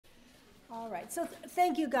All right, so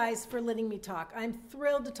thank you guys for letting me talk. I'm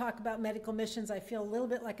thrilled to talk about medical missions. I feel a little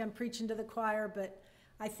bit like I'm preaching to the choir, but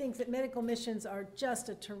I think that medical missions are just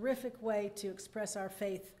a terrific way to express our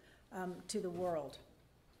faith to the world.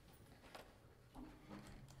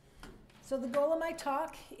 So the goal of my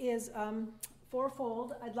talk is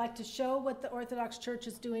fourfold. I'd like to show what the Orthodox Church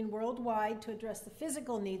is doing worldwide to address the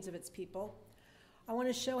physical needs of its people. I want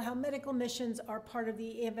to show how medical missions are part of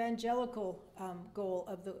the evangelical goal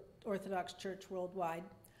of the Orthodox Church worldwide.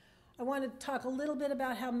 I want to talk a little bit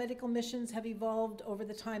about how medical missions have evolved over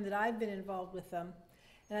the time that I've been involved with them.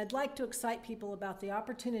 And I'd like to excite people about the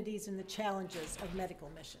opportunities and the challenges of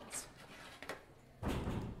medical missions.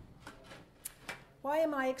 Why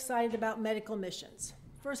am I excited about medical missions?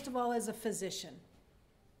 First of all, as a physician.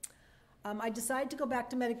 I decided to go back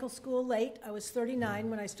to medical school late. I was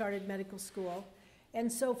 39 when I started medical school. And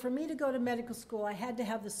so for me to go to medical school, I had to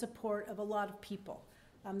have the support of a lot of people.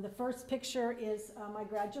 The first picture is my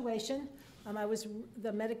graduation.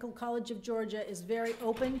 The Medical College of Georgia is very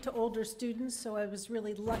open to older students, so I was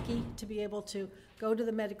really lucky to be able to go to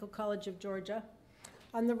the Medical College of Georgia.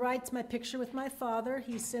 On the right's my picture with my father.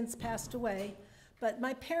 He's since passed away. But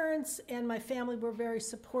my parents and my family were very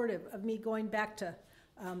supportive of me going back to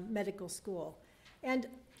medical school. And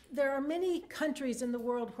there are many countries in the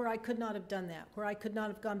world where I could not have done that, where I could not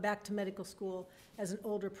have gone back to medical school as an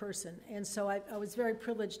older person. And so I was very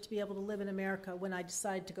privileged to be able to live in America when I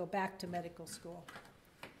decided to go back to medical school.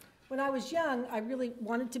 When I was young, I really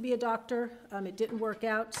wanted to be a doctor. It didn't work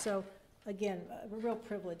out, so again, a real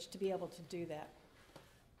privilege to be able to do that.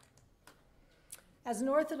 As an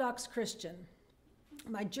Orthodox Christian,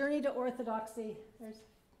 my journey to Orthodoxy, there's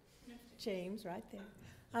James right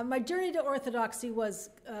there. My journey to Orthodoxy was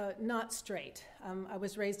not straight. I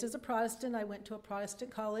was raised as a Protestant. I went to a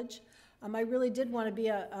Protestant college. I really did want to be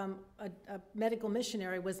a medical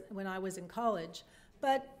missionary when I was in college,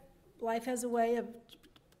 but life has a way of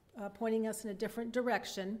pointing us in a different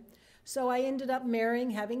direction. So I ended up marrying,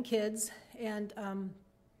 having kids, and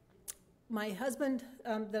my husband,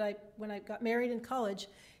 when I got married in college,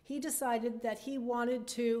 he decided that he wanted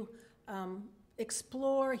to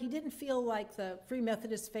explore. He didn't feel like the Free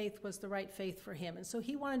Methodist faith was the right faith for him, and so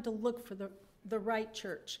he wanted to look for the right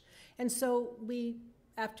church. And so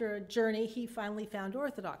after a journey, he finally found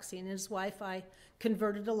Orthodoxy, and his wife, I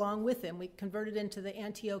converted along with him. We converted into the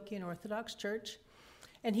Antiochian Orthodox Church,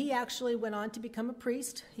 and he actually went on to become a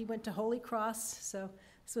priest. He went to Holy Cross, so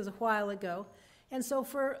this was a while ago. And so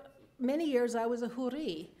for many years, I was a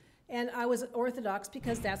Huri, and I was Orthodox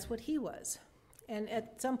because that's what he was. And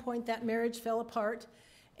at some point, that marriage fell apart,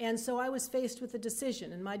 and so I was faced with a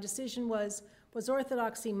decision, and my decision was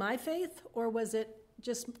Orthodoxy my faith, or was it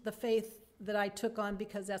just the faith that I took on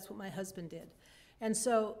because that's what my husband did? And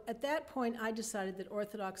so at that point, I decided that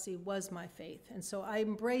Orthodoxy was my faith, and so I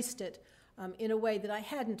embraced it in a way that I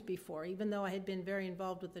hadn't before, even though I had been very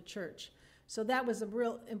involved with the church. So that was a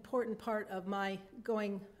real important part of my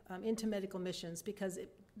going into medical missions, because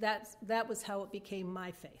that was how it became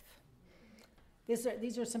my faith.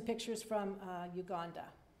 These are some pictures from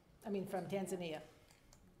from Tanzania.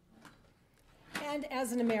 And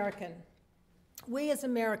as an American, we as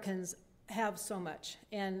Americans have so much,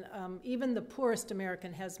 and even the poorest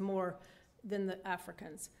American has more than the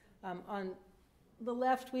Africans. On the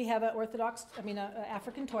left, we have an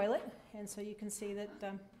African toilet, and so you can see that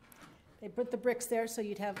they put the bricks there so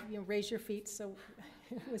you'd have, raise your feet, so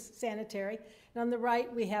it was sanitary. And on the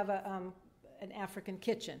right, we have an African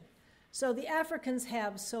kitchen. So the Africans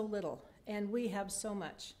have so little, and we have so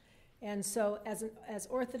much. And so as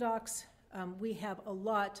Orthodox, we have a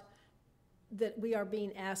lot that we are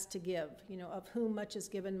being asked to give, of whom much is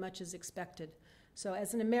given, much is expected. So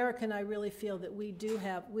as an American, I really feel that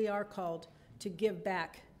we are called to give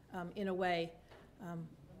back in a way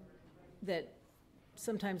that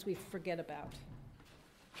sometimes we forget about.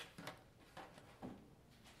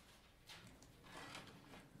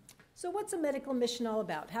 So what's a medical mission all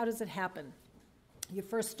about? How does it happen? You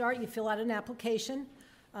first start, you fill out an application.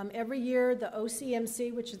 Every year, the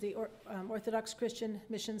OCMC, which is the Orthodox Christian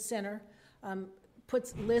Mission Center,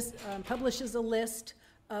 publishes a list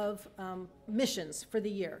of missions for the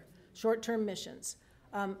year, short-term missions.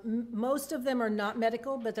 Most of them are not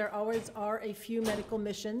medical, but there always are a few medical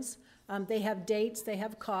missions. They have dates, they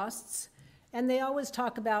have costs, and they always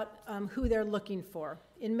talk about who they're looking for.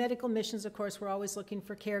 In medical missions, of course, we're always looking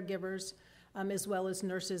for caregivers, as well as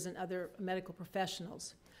nurses and other medical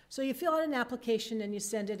professionals. So you fill out an application and you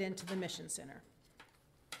send it into the Mission Center.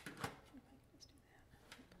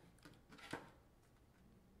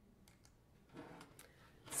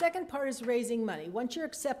 second part is raising money. Once you're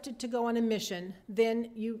accepted to go on a mission, then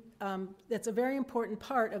that's a very important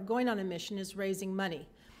part of going on a mission is raising money.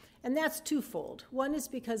 And that's twofold. One is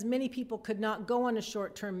because many people could not go on a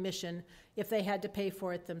short-term mission if they had to pay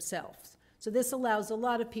for it themselves. So this allows a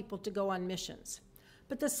lot of people to go on missions.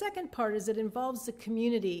 But the second part is it involves the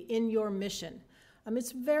community in your mission.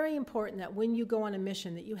 It's very important that when you go on a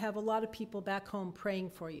mission that you have a lot of people back home praying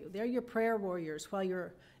for you. They're your prayer warriors while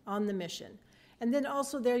you're on the mission. And then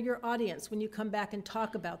also they're your audience when you come back and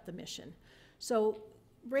talk about the mission. So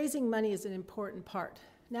raising money is an important part.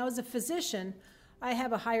 Now, as a physician, I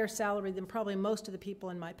have a higher salary than probably most of the people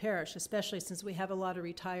in my parish, especially since we have a lot of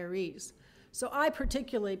retirees. So I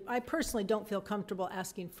personally don't feel comfortable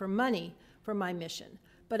asking for money for my mission,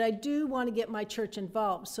 but I do want to get my church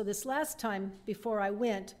involved. So this last time before I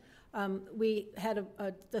went, we had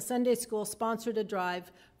the Sunday school sponsored a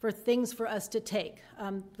drive for things for us to take.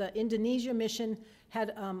 The Indonesia mission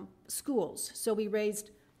had schools, so we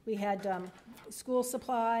had school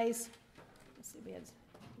supplies. Let's see, we had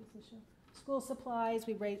school supplies.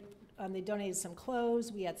 They donated some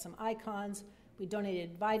clothes. We had some icons. We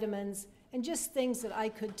donated vitamins and just things that I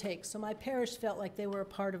could take. So my parish felt like they were a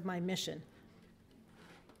part of my mission.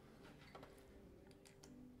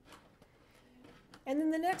 And then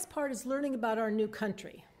the next part is learning about our new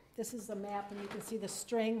country. This is a map, and you can see the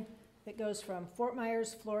string that goes from Fort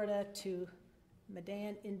Myers, Florida, to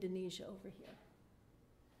Medan, Indonesia over here.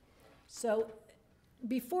 So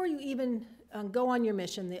before you even go on your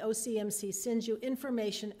mission, the OCMC sends you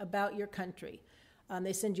information about your country.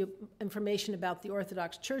 They send you information about the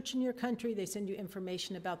Orthodox Church in your country. They send you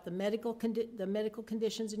information about the medical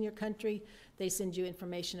conditions in your country. They send you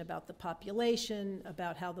information about the population,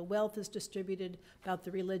 about how the wealth is distributed, about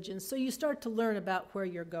the religions. So you start to learn about where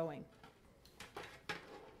you're going.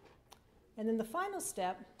 And then the final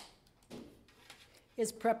step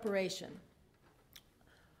is preparation.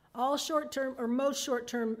 All short-term, or most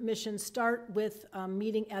short-term missions start with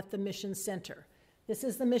meeting at the mission center. This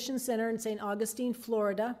is the mission center in St. Augustine,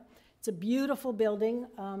 Florida. It's a beautiful building.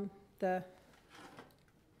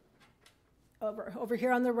 Over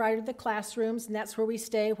here on the right are the classrooms, and that's where we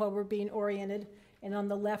stay while we're being oriented. And on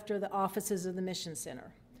the left are the offices of the mission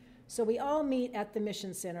center. So we all meet at the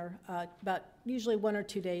mission center about usually 1 or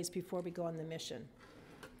 2 days before we go on the mission.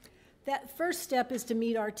 That first step is to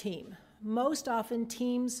meet our team. Most often,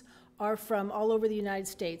 teams are from all over the United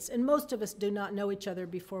States, and most of us do not know each other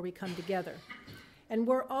before we come together. And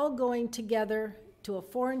we're all going together to a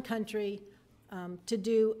foreign country to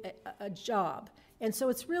do a job. And so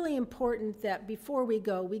it's really important that before we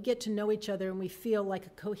go, we get to know each other and we feel like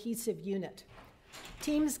a cohesive unit.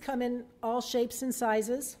 Teams come in all shapes and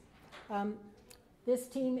sizes. This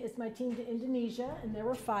team is my team to Indonesia, and there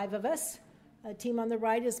were 5 of us. A team on the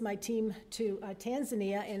right is my team to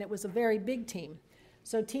Tanzania, and it was a very big team.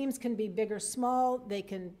 So teams can be big or small. They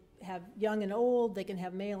can have young and old. They can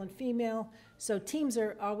have male and female. So teams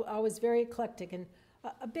are always very eclectic, and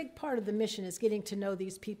a big part of the mission is getting to know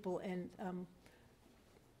these people and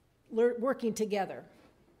working together.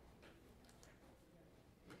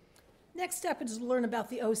 Next step is to learn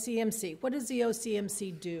about the OCMC. What does the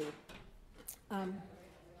OCMC do?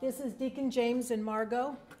 This is Deacon James and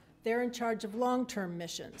Margot. They're in charge of long-term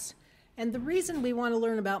missions. And the reason we want to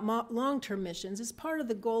learn about long-term missions is part of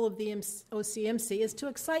the goal of the OCMC is to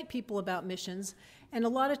excite people about missions. And a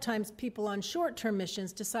lot of times people on short-term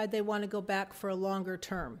missions decide they want to go back for a longer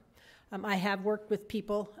term. I have worked with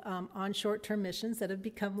people on short-term missions that have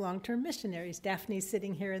become long-term missionaries. Daphne's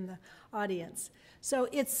sitting here in the audience. So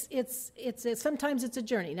sometimes it's a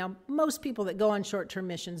journey. Now, most people that go on short-term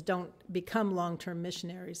missions don't become long-term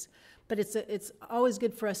missionaries, but it's always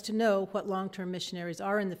good for us to know what long-term missionaries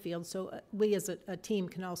are in the field, so we as a team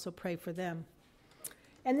can also pray for them.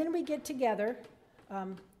 And then we get together.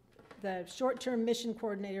 The short-term mission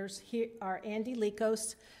coordinators here are Andy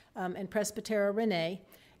Likos and Presbytera Renee,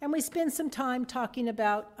 and we spend some time talking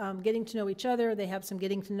about getting to know each other. They have some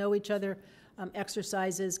getting to know each other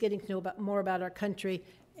exercises, getting to know more about our country,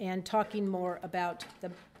 and talking more about,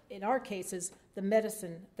 in our cases, the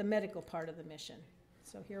medical part of the mission.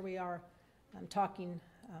 So here we are talking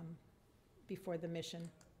before the mission.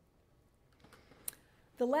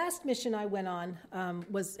 The last mission I went on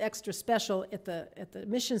was extra special at the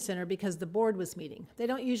mission center because the board was meeting. They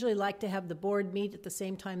don't usually like to have the board meet at the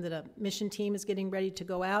same time that a mission team is getting ready to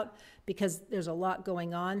go out because there's a lot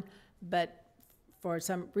going on, but for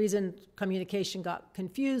some reason, communication got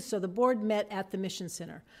confused, so the board met at the mission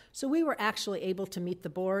center. So we were actually able to meet the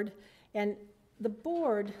board, and the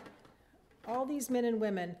board, all these men and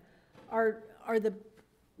women, are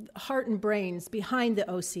heart and brains behind the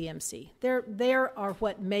OCMC. They are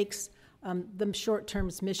what makes the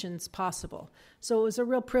short-term missions possible. So it was a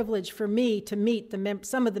real privilege for me to meet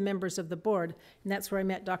some of the members of the board, and that's where I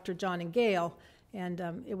met Dr. John and Gail, and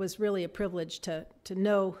it was really a privilege to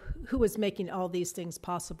know who was making all these things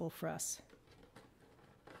possible for us.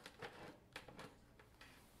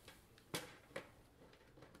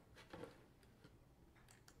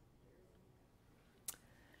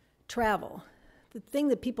 Travel. The thing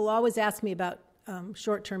that people always ask me about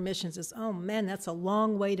short-term missions is, oh man, that's a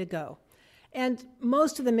long way to go. And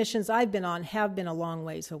most of the missions I've been on have been a long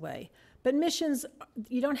ways away. But missions,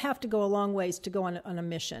 you don't have to go a long ways to go on a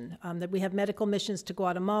mission. That we have medical missions to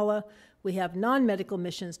Guatemala. We have non-medical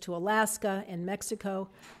missions to Alaska and Mexico.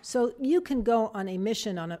 So you can go on a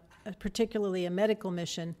mission, particularly a medical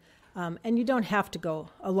mission, and you don't have to go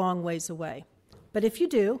a long ways away. But if you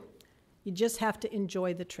do, you just have to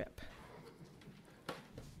enjoy the trip.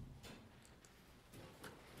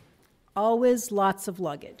 Always lots of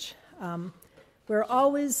luggage. We're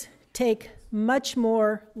always take much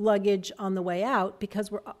more luggage on the way out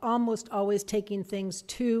because we're almost always taking things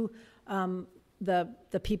to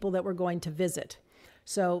the people that we're going to visit.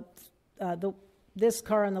 So this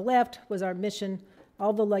car on the left was our mission,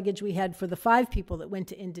 all the luggage we had for the 5 people that went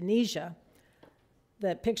to Indonesia.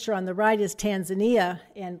 The picture on the right is Tanzania,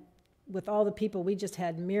 and with all the people, we just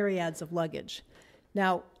had myriads of luggage.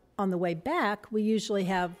 Now, on the way back, we usually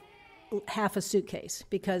have half a suitcase,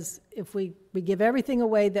 because if we give everything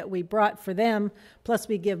away that we brought for them, plus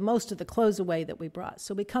we give most of the clothes away that we brought.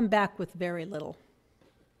 So we come back with very little.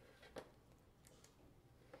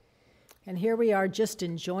 And here we are just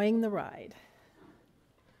enjoying the ride.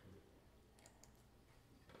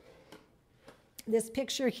 This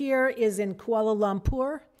picture here is in Kuala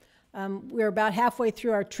Lumpur. We're about halfway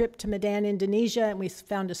through our trip to Medan, Indonesia, and we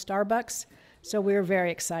found a Starbucks. So we were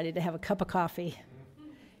very excited to have a cup of coffee.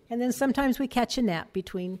 And then sometimes we catch a nap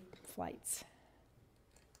between flights.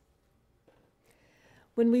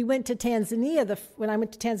 When we went to Tanzania, when I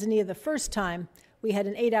went to Tanzania the first time, we had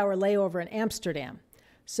an 8-hour layover in Amsterdam.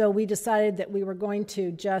 So we decided that we were going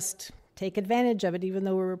to just take advantage of it, even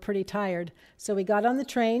though we were pretty tired. So we got on the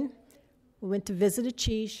train. We went to visit a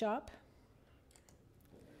cheese shop.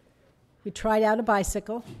 We tried out a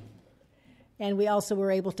bicycle, and we also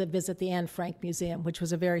were able to visit the Anne Frank Museum, which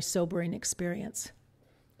was a very sobering experience.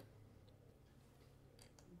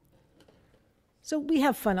 So we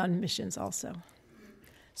have fun on missions also.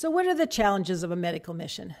 So what are the challenges of a medical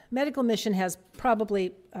mission? Medical mission has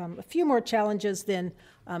probably a few more challenges than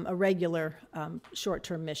a regular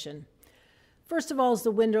short-term mission. First of all is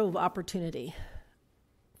the window of opportunity.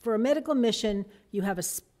 For a medical mission, you have a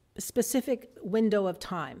specific window of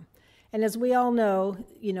time. And as we all know,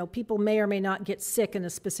 people may or may not get sick in a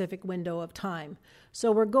specific window of time.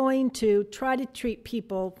 So we're going to try to treat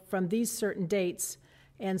people from these certain dates,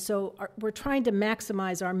 and so we're trying to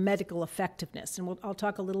maximize our medical effectiveness, and I'll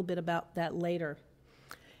talk a little bit about that later.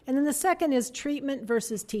 And then the second is treatment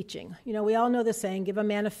versus teaching. We all know the saying, give a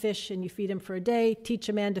man a fish and you feed him for a day, teach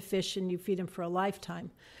a man to fish and you feed him for a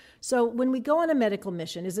lifetime. So when we go on a medical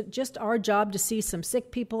mission, is it just our job to see some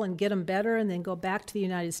sick people and get them better and then go back to the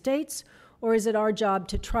United States? Or is it our job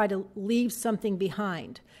to try to leave something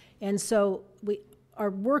behind? And so we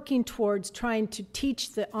are working towards trying to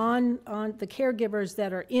teach the caregivers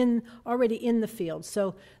that are already in the field,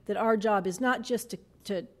 so that our job is not just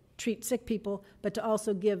to treat sick people, but to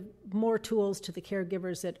also give more tools to the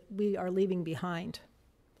caregivers that we are leaving behind.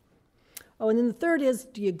 Oh, and then the third is,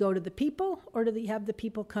 do you go to the people or do you have the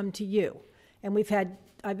people come to you? And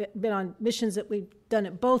I've been on missions that we've done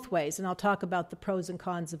it both ways, and I'll talk about the pros and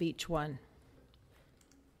cons of each one.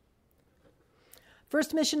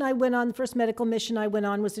 First medical mission I went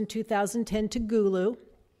on was in 2010 to Gulu.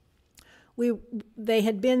 They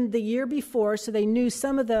had been the year before, so they knew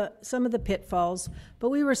some of the pitfalls, but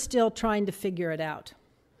we were still trying to figure it out.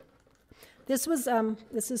 This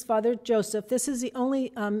is Father Joseph. This is the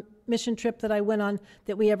only mission trip that I went on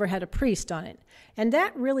that we ever had a priest on it. And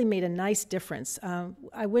that really made a nice difference.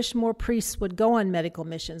 I wish more priests would go on medical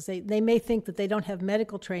missions. They may think that they don't have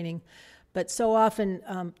medical training, but so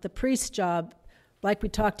often the priest's job, like we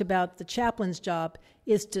talked about, the chaplain's job,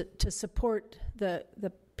 is to support the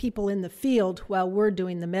people in the field while we're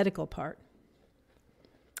doing the medical part.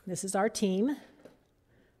 This is our team.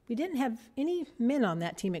 We didn't have any men on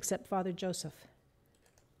that team except Father Joseph.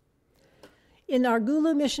 In our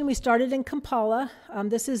Gulu mission, we started in Kampala.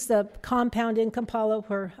 This is the compound in Kampala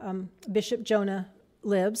where Bishop Jonah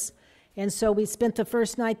lives. And so we spent the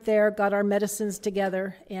first night there, got our medicines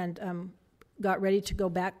together, and got ready to go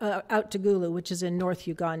back out to Gulu, which is in North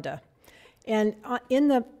Uganda. And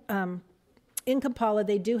in Kampala,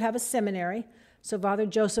 they do have a seminary, so Father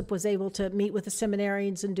Joseph was able to meet with the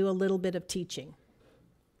seminarians and do a little bit of teaching.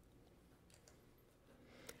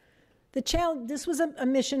 This was a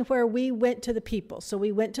mission where we went to the people. So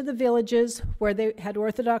we went to the villages where they had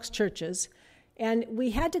Orthodox churches, and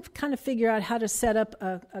we had to kind of figure out how to set up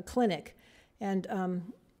a clinic. And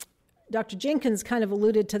Dr. Jenkins kind of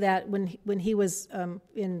alluded to that when he was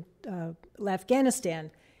in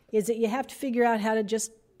Afghanistan, is that you have to figure out how to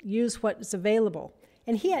just use what's available.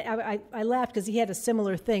 And I laughed because he had a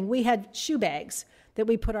similar thing. We had shoe bags that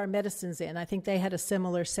we put our medicines in. I think they had a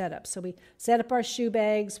similar setup. So we set up our shoe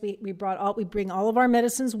bags. We bring all of our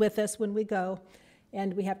medicines with us when we go,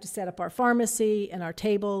 and we have to set up our pharmacy and our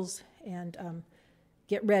tables and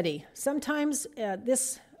get ready. Sometimes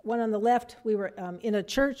this one on the left, we were in a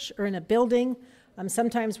church or in a building.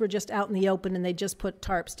 Sometimes we're just out in the open, and they just put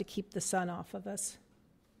tarps to keep the sun off of us.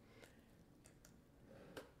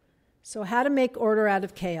 So how to make order out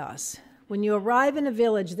of chaos. When you arrive in a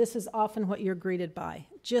village, this is often what you're greeted by.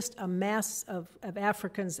 Just a mass of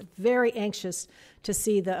Africans very anxious to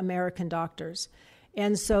see the American doctors.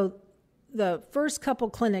 And so the first couple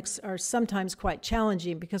clinics are sometimes quite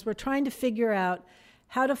challenging because we're trying to figure out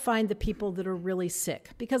how to find the people that are really sick,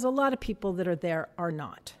 because a lot of people that are there are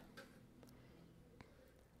not.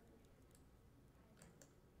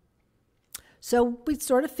 So we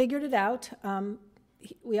sort of figured it out.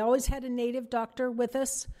 We always had a native doctor with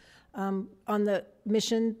us on the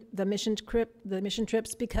mission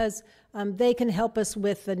trips because they can help us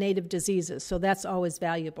with the native diseases, so that's always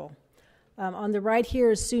valuable. On the right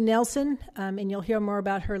here is Sue Nelson, and you'll hear more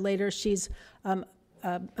about her later. She's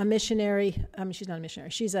a missionary. She's not a missionary.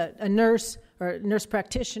 She's a nurse or a nurse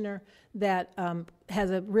practitioner that has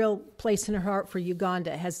a real place in her heart for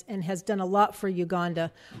Uganda, has done a lot for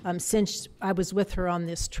Uganda since I was with her on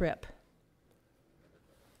this trip.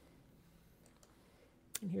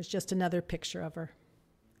 And here's just another picture of her.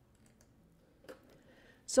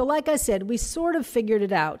 So like I said, we sort of figured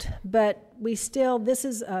it out, but this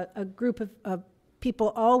is a group of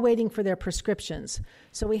people all waiting for their prescriptions.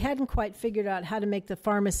 So we hadn't quite figured out how to make the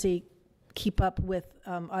pharmacy keep up with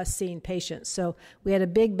us seeing patients. So we had a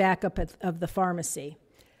big backup of the pharmacy.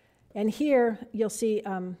 And here you'll see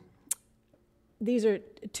these are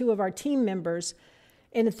two of our team members.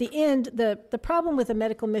 And at the end, the problem with a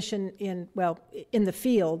medical mission in the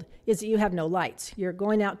field is that you have no lights. You're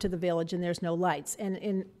going out to the village and there's no lights.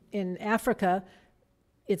 And in Africa,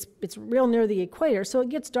 it's real near the equator, so it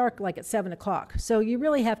gets dark like at 7 o'clock. So you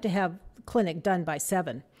really have to have the clinic done by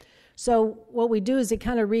 7. So what we do is we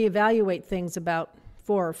kind of reevaluate things about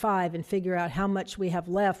 4 or 5 and figure out how much we have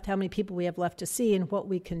left, how many people we have left to see, and what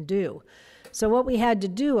we can do. So what we had to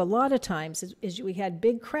do a lot of times is we had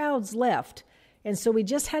big crowds left. And so we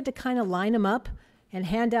just had to kind of line them up and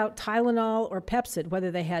hand out Tylenol or Pepsid. Whether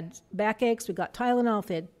they had backaches, we got Tylenol. If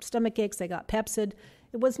they had stomach aches, they got Pepsid.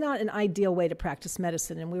 It was not an ideal way to practice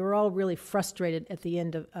medicine, and we were all really frustrated at the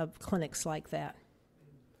end of clinics like that.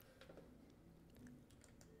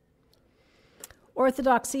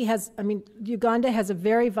 Orthodoxy Uganda has a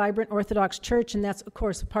very vibrant Orthodox church, and that's, of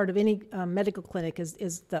course, a part of any medical clinic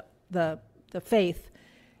is the faith.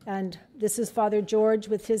 And this is Father George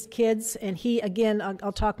with his kids, and he, again,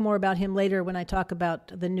 I'll talk more about him later when I talk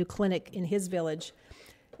about the new clinic in his village.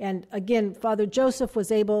 And again, Father Joseph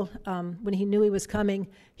was able, when he knew he was coming,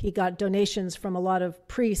 he got donations from a lot of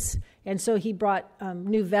priests, and so he brought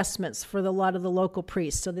new vestments for a lot of the local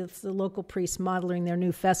priests. So that's the local priests modeling their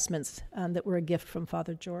new vestments that were a gift from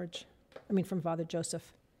Father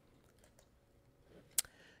Joseph.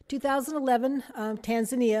 2011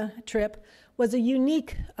 Tanzania trip was a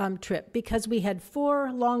unique trip because we had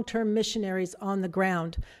 4 long-term missionaries on the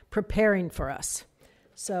ground preparing for us.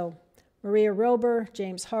 So Maria Rober,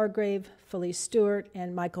 James Hargrave, Felice Stewart,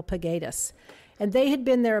 and Michael Pagaitis. And they had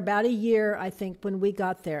been there about a year, I think, when we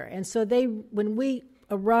got there. And so when we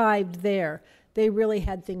arrived there, they really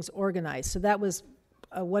had things organized. So that was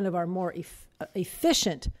one of our more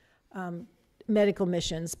efficient medical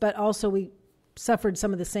missions, but also we suffered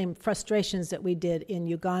some of the same frustrations that we did in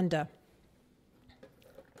Uganda.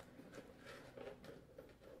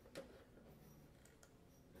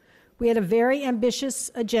 We had a very ambitious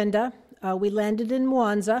agenda. We landed in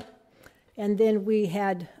Mwanza, and then we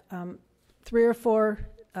had 3 or 4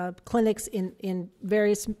 clinics in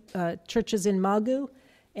various churches in Magu,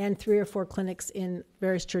 and 3 or 4 clinics in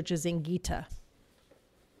various churches in Gita.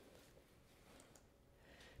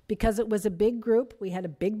 Because it was a big group, we had a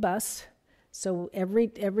big bus. So every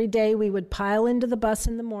day we would pile into the bus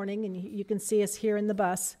in the morning, and you can see us here in the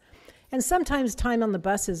bus. And sometimes time on the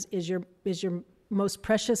bus is your most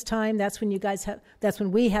precious time. That's when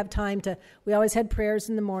we have time we always had prayers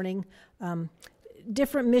in the morning.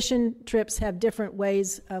 Different mission trips have different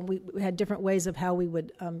ways. We had different ways of how we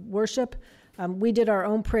would worship. We did our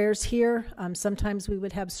own prayers here. Sometimes we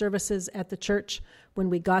would have services at the church when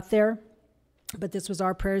we got there, but this was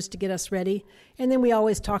our prayers to get us ready. And then we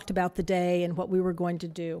always talked about the day and what we were going to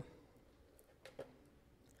do.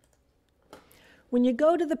 When you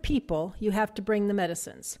go to the people, you have to bring the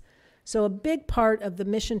medicines. So a big part of the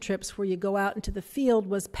mission trips where you go out into the field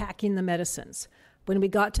was packing the medicines. When we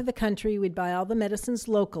got to the country, we'd buy all the medicines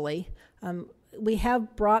locally. We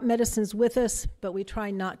have brought medicines with us, but we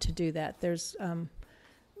try not to do that. There's,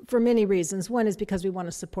 for many reasons. One is because we want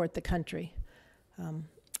to support the country.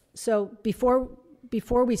 So before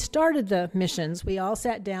we started the missions, we all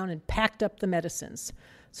sat down and packed up the medicines.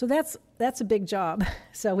 So that's a big job.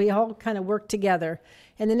 So we all kind of worked together.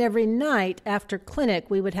 And then every night after clinic,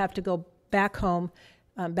 we would have to go back home,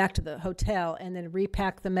 back to the hotel, and then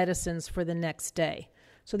repack the medicines for the next day.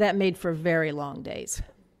 So that made for very long days.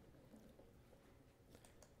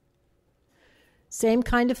 Same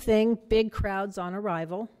kind of thing, big crowds on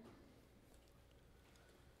arrival.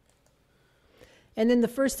 And then the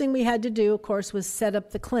first thing we had to do, of course, was set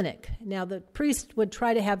up the clinic. Now, the priest would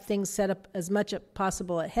try to have things set up as much as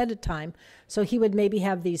possible ahead of time, so he would maybe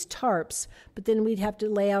have these tarps, but then we'd have to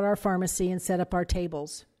lay out our pharmacy and set up our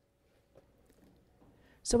tables.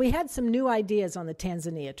 So we had some new ideas on the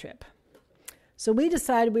Tanzania trip. So we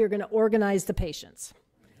decided we were going to organize the patients.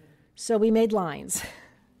 So we made lines.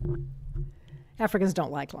 Africans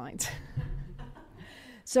don't like lines.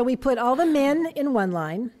 So we put all the men in one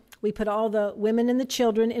line. We put all the women and the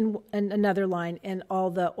children in another line, and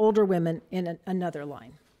all the older women in another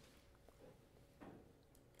line.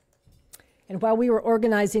 And while we were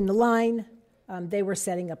organizing the line, they were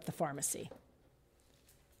setting up the pharmacy.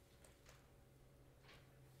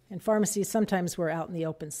 And pharmacies sometimes were out in the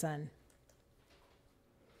open sun.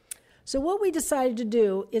 So what we decided to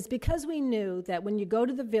do is, because we knew that when you go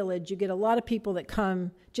to the village, you get a lot of people that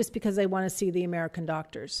come just because they want to see the American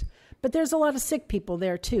doctors. But there's a lot of sick people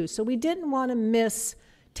there too. So we didn't want to miss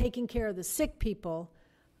taking care of the sick people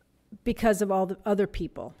because of all the other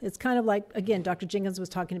people. It's kind of like, again, Dr. Jenkins was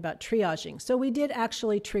talking about triaging. So we did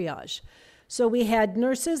actually triage. So we had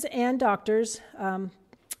nurses and doctors.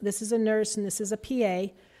 This is a nurse and this is a PA.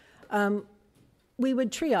 We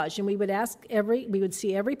would triage, and we would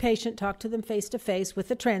see every patient, talk to them face to face with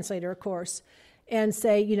the translator, of course, and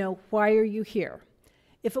say, why are you here?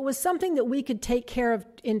 If it was something that we could take care of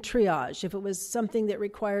in triage, if it was something that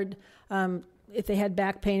required, if they had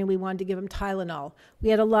back pain and we wanted to give them Tylenol, we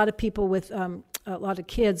had a lot of people with, a lot of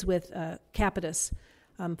kids with capitis,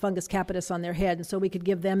 fungus capitis on their head, and so we could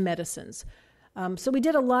give them medicines. So we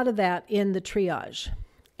did a lot of that in the triage.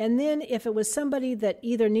 And then if it was somebody that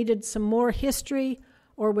either needed some more history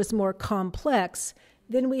or was more complex,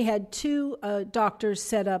 then we had two doctors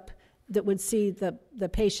set up that would see the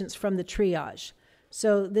patients from the triage.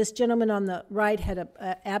 So this gentleman on the right had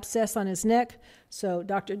an abscess on his neck, so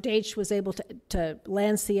Dr. Deitch was able to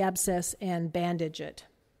lance the abscess and bandage it.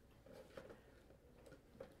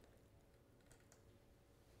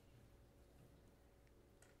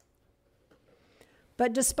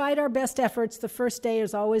 But despite our best efforts, the first day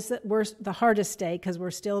is always the hardest day because we're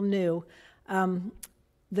still new.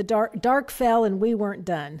 The dark fell and we weren't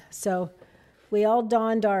done. So we all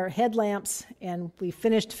donned our headlamps and we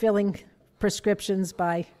finished filling prescriptions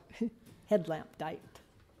by headlamp light.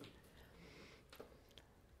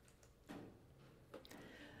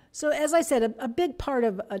 So as I said, a big part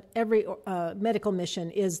of every medical mission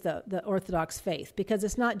is the Orthodox faith, because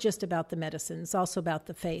it's not just about the medicine, it's also about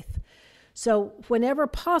the faith. So whenever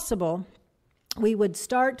possible, we would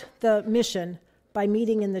start the mission by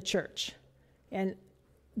meeting in the church. And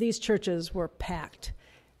these churches were packed.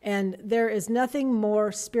 And there is nothing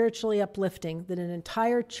more spiritually uplifting than an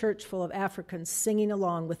entire church full of Africans singing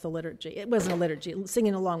along with the liturgy. It wasn't a liturgy,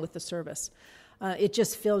 singing along with the service. It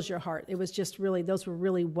just fills your heart. It was just really, those were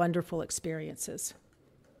really wonderful experiences.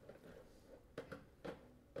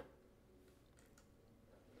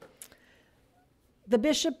 The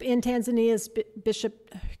bishop in Tanzania is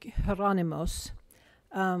Bishop Hieronymus,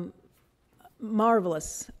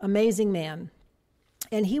 marvelous, amazing man.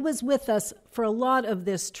 And he was with us for a lot of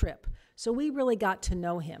this trip, so we really got to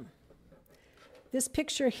know him. This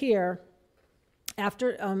picture here,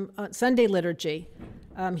 after Sunday liturgy,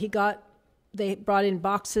 they brought in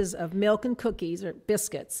boxes of milk and cookies or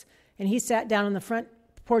biscuits, and he sat down on the front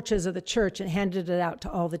porches of the church and handed it out to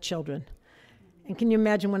all the children. And can you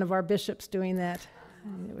imagine one of our bishops doing that?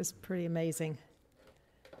 It was pretty amazing.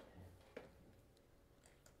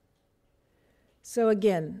 So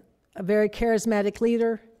again, a very charismatic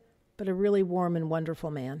leader, but a really warm and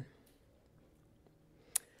wonderful man.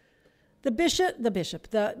 The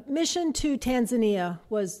mission to Tanzania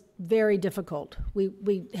was very difficult.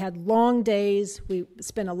 We had long days. We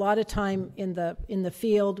spent a lot of time in the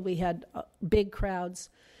field. We had big crowds,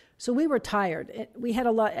 so we were tired. We had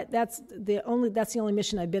a lot. That's the only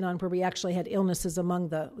mission I've been on where we actually had illnesses among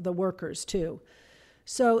the workers too.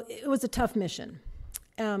 So it was a tough mission.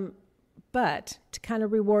 But to kind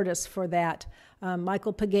of reward us for that,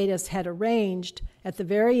 Michael Pagaitis had arranged at the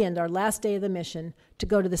very end, our last day of the mission, to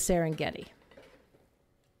go to the Serengeti.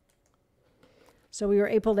 So we were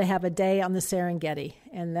able to have a day on the Serengeti,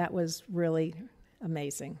 and that was really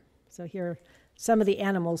amazing. So here are some of the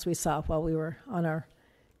animals we saw while we were on our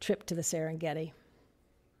trip to the Serengeti.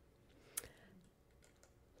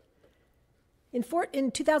 In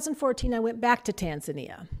 2014, I went back to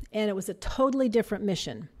Tanzania, and it was a totally different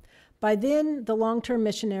mission. By then, the long-term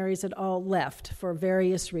missionaries had all left for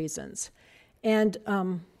various reasons. And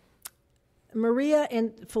Maria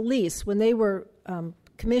and Felice, when they were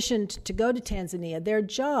commissioned to go to Tanzania, their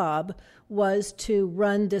job was to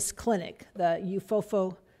run this clinic, the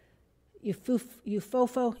Ufufo,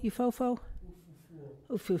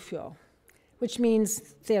 which means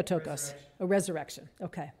Theotokos, a resurrection.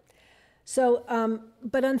 Okay. So,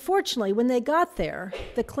 but unfortunately, when they got there,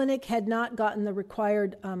 the clinic had not gotten the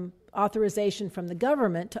required authorization from the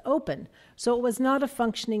government to open. So it was not a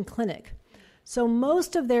functioning clinic. So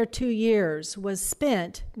most of their 2 years was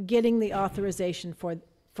spent getting the authorization from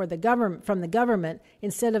the government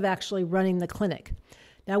instead of actually running the clinic.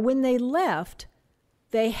 Now, when they left,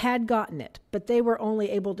 they had gotten it, but they were only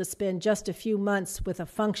able to spend just a few months with a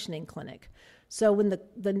functioning clinic. So when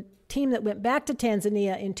the team that went back to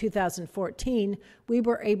Tanzania in 2014, we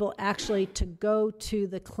were able actually to go to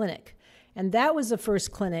the clinic. And that was the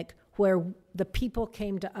first clinic where the people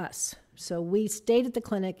came to us. So we stayed at the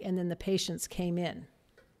clinic, and then the patients came in.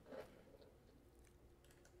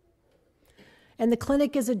 And the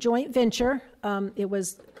clinic is a joint venture. It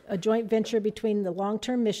was a joint venture between the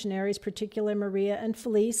long-term missionaries, particularly Maria and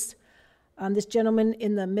Felice. This gentleman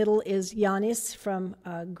in the middle is Yanis from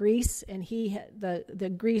Greece, and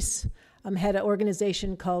the Greece had an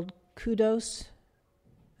organization called Kudos.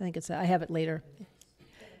 I have it later.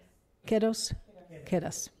 Kedos.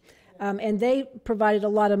 And they provided a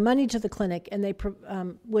lot of money to the clinic, and they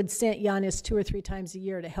would send Yanis 2 or 3 times a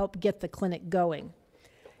year to help get the clinic going.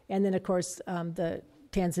 And then, of course, the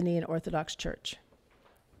Tanzanian Orthodox Church.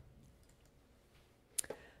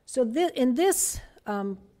 So in this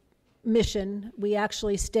mission, we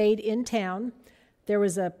actually stayed in town. There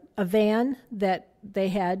was a van that they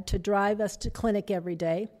had to drive us to clinic every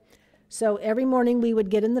day. So every morning we would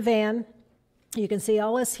get in the van. You can see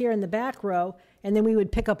all us here in the back row, and then we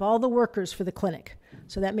would pick up all the workers for the clinic.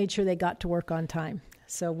 So that made sure they got to work on time.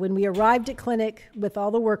 So when we arrived at clinic with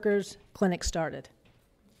all the workers, clinic started.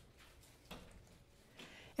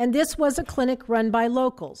 And this was a clinic run by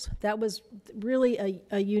locals. That was really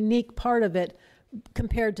a unique part of it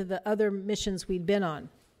compared to the other missions we'd been on.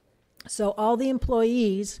 So all the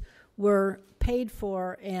employees were paid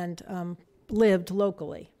for and lived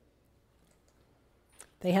locally.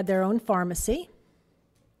 They had their own pharmacy.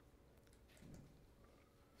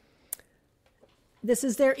 This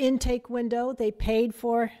is their intake window. They had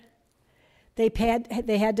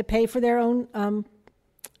to pay for their own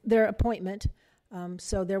their appointment.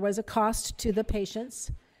 So there was a cost to the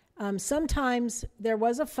patients. Sometimes there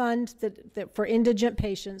was a fund that for indigent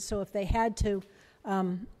patients. So if they had to,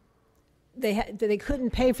 they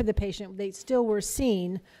couldn't pay for the patient, they still were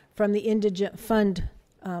seen from the indigent fund.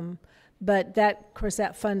 But of course,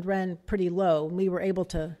 that fund ran pretty low. We were able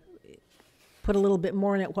to put a little bit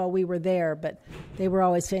more in it while we were there, but they were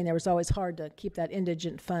always saying it was always hard to keep that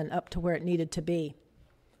indigent fund up to where it needed to be.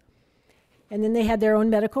 And then they had their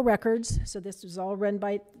own medical records, so this was all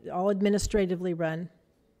administratively run.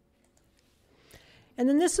 And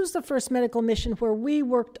then this was the first medical mission where we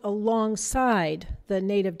worked alongside the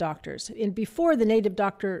native doctors. And before, the native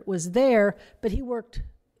doctor was there, but he worked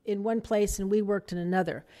in one place and we worked in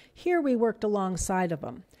another. Here we worked alongside of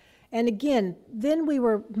them. And again, then we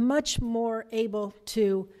were much more able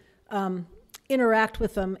to interact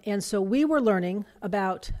with them. And so we were learning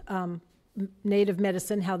about native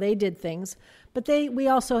medicine, how they did things, but we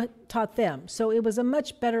also taught them. So it was a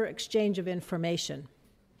much better exchange of information.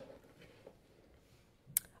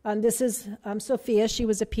 This is Sophia. She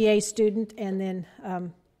was a PA student, and then I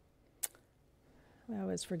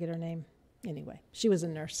always forget her name. Anyway, she was a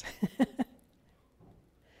nurse.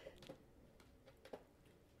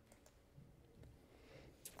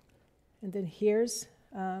 And then here's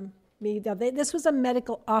me. This was a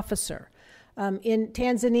medical officer. In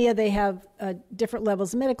Tanzania, they have different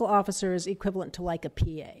levels. Medical officer is equivalent to like a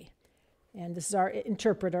PA. And this is our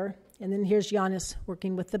interpreter. And then here's Giannis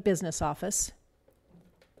working with the business office.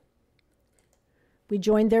 We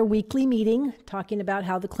joined their weekly meeting, talking about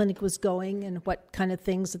how the clinic was going and what kind of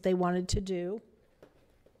things that they wanted to do.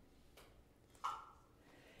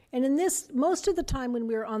 And in this, most of the time when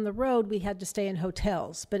we were on the road, we had to stay in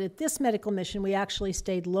hotels. But at this medical mission, we actually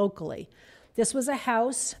stayed locally. This was a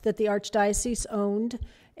house that the Archdiocese owned,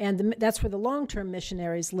 and that's where the long-term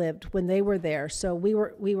missionaries lived when they were there. So we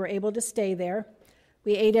were able to stay there.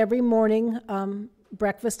 We ate every morning,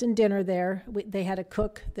 breakfast and dinner there. They had a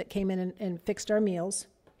cook that came in and fixed our meals.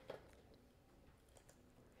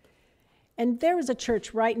 And there was a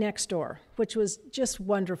church right next door, which was just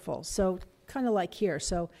wonderful. So kind of like here.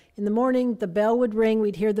 So in the morning, the bell would ring.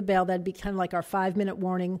 We'd hear the bell. That'd be kind of like our 5-minute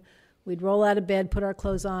warning. We'd roll out of bed, put our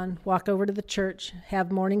clothes on, walk over to the church,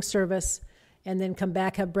 have morning service, and then come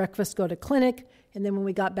back, have breakfast, go to clinic. And then when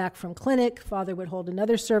we got back from clinic, Father would hold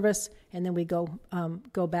another service, and then we go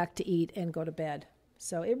back to eat and go to bed.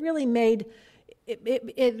 So it really made,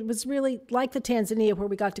 it was really like the Tanzania where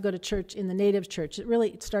we got to go to church in the native church. It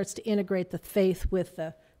really starts to integrate the faith with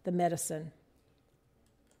the medicine.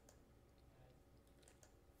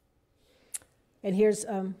 And here's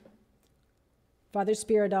Father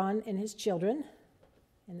Spiridon and his children.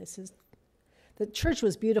 And this is, the church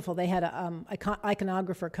was beautiful. They had an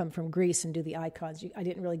iconographer come from Greece and do the icons. I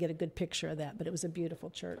didn't really get a good picture of that, but it was a beautiful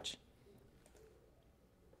church.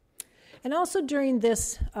 And also during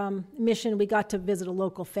this mission, we got to visit a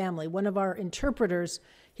local family. One of our interpreters,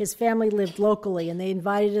 his family lived locally, and they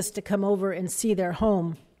invited us to come over and see their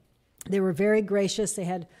home. They were very gracious.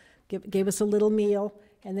 They gave us a little meal,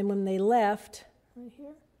 and then when they left, right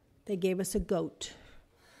here, they gave us a goat.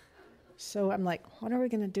 So I'm like, what are we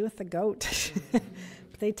going to do with the goat?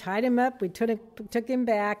 They tied him up. We took him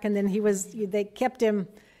back, and then they kept him,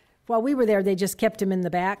 while we were there, they just kept him in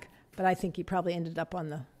the back, but I think he probably ended up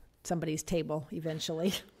on somebody's table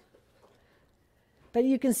eventually. But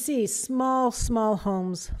you can see small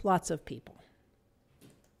homes, lots of people.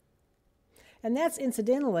 And that's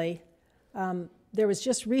incidentally, there was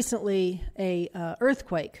just recently a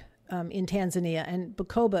earthquake in Tanzania, and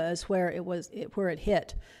Bukoba is where it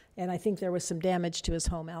hit. And I think there was some damage to his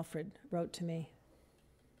home, Alfred wrote to me.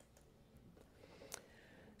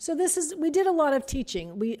 So we did a lot of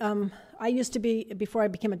teaching. I used to before I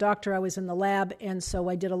became a doctor, I was in the lab, and so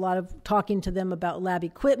I did a lot of talking to them about lab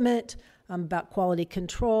equipment, about quality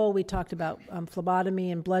control. We talked about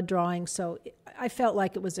phlebotomy and blood drawing, so I felt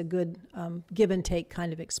like it was a good give and take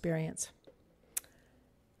kind of experience.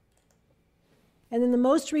 And then my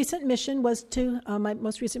most recent mission was to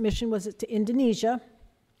Indonesia,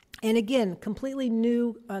 and again, completely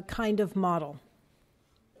new kind of model.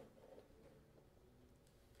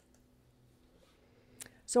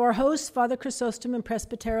 So our hosts, Father Chrysostom and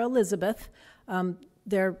Presbytera Elizabeth,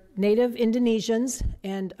 they're native Indonesians,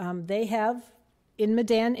 and they have, in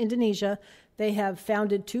Medan, Indonesia, they have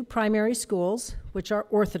founded 2 primary schools, which are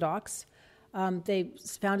Orthodox. They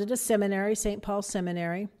founded a seminary, St. Paul's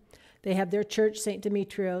Seminary. They have their church, St.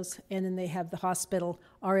 Demetrios, and then they have the hospital,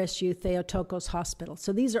 RSU Theotokos Hospital.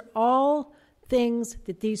 So these are all things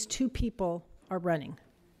that these 2 people are running.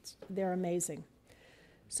 They're amazing.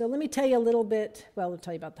 So let me tell you a little bit, I'll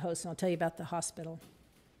tell you about the host, and I'll tell you about the hospital.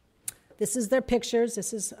 This is their pictures.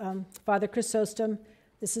 This is Father Chrysostom.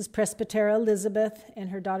 This is Presbytera Elizabeth and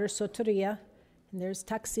her daughter Soteria. And there's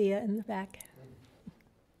Taxia in the back.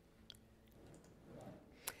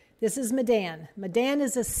 This is Medan. Medan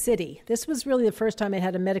is a city. This was really the first time it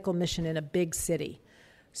had a medical mission in a big city.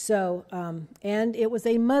 So, and it was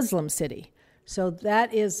a Muslim city. So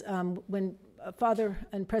that is when Father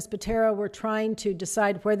and Presbytera were trying to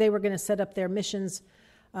decide where they were going to set up their missions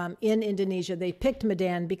in Indonesia. They picked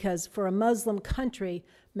Medan because for a Muslim country,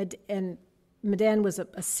 Medan was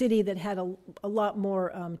a city that had a lot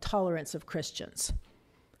more tolerance of Christians.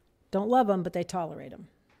 Don't love them, but they tolerate them.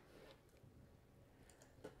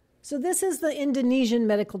 So this is the Indonesian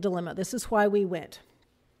medical dilemma. This is why we went.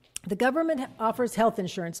 The government offers health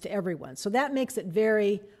insurance to everyone, so that makes it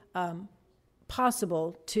very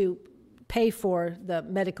possible to pay for the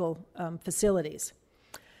medical facilities.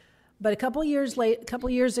 But a couple years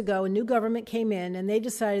ago, a new government came in, and they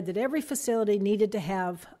decided that every facility needed to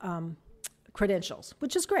have credentials,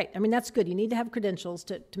 which is great. I mean, that's good. You need to have credentials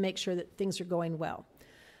to make sure that things are going well.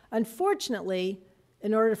 Unfortunately,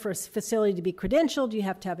 in order for a facility to be credentialed, you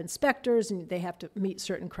have to have inspectors, and they have to meet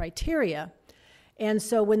certain criteria. And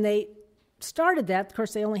so when they started that, of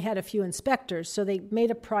course, they only had a few inspectors, so they made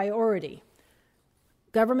a priority.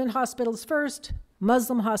 government hospitals first,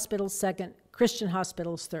 Muslim hospitals second, Christian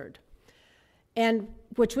hospitals third. And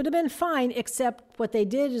which would have been fine, except what they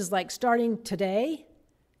did is like starting today,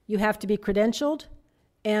 you have to be credentialed,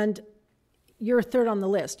 and you're third on the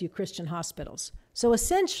list, you Christian hospitals. So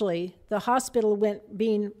essentially, the hospital went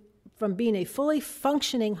from being a fully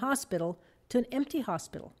functioning hospital to an empty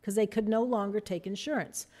hospital because they could no longer take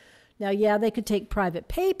insurance. Now, yeah, they could take private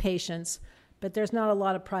pay patients, but there's not a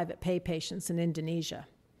lot of private pay patients in Indonesia.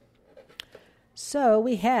 So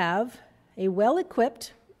we have a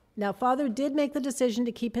well-equipped, now Father did make the decision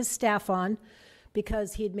to keep his staff on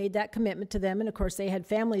because he had made that commitment to them, and of course they had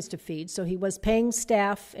families to feed, so he was paying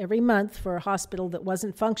staff every month for a hospital that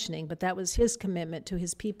wasn't functioning, but that was his commitment to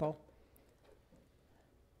his people.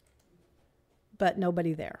 But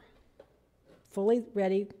nobody there. Fully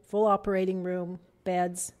ready, full operating room,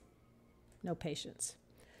 beds, no patients.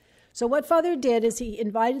 So what Father did is he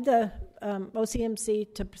invited the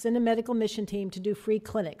OCMC to send a medical mission team to do free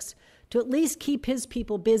clinics, to at least keep his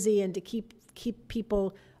people busy and to keep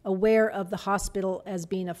people aware of the hospital as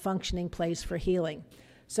being a functioning place for healing.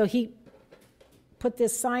 So he put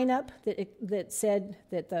this sign up that said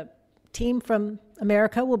that the team from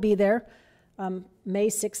America will be there May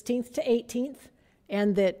 16th to 18th,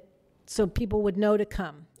 and that so people would know to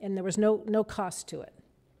come, and there was no cost to it.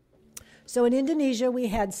 So in Indonesia, we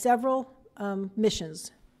had several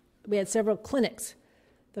missions. We had several clinics.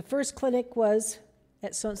 The first clinic was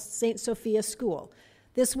at St. Sophia School.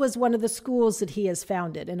 This was one of the schools that he has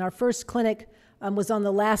founded, and our first clinic was on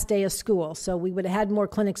the last day of school, so we would have had more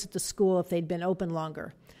clinics at the school if they'd been open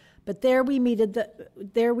longer. But there we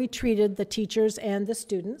treated the teachers and the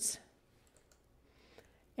students.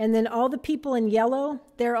 And then all the people in yellow,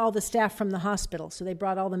 they're all the staff from the hospital. So they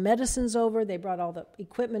brought all the medicines over, they brought all the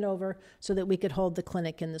equipment over so that we could hold the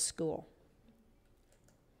clinic in the school.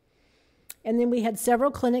 And then we had several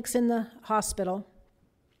clinics in the hospital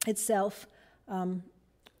itself.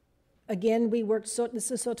 Again, we worked, this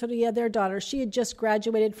is Sotoria, their daughter. She had just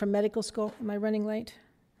graduated from medical school. Am I running late?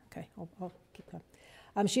 Okay, I'll keep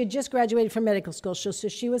going. She had just graduated from medical school, so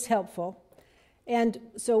she was helpful. And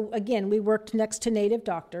so, again, we worked next to native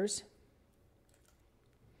doctors.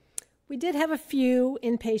 We did have a few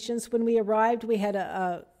inpatients. When we arrived, we had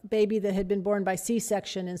a baby that had been born by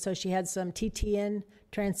C-section, and so she had some TTN,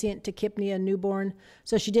 transient tachypnea, newborn.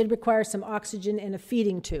 So she did require some oxygen and a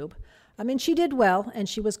feeding tube. And she did well, and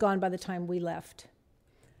she was gone by the time we left.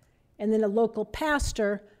 And then a local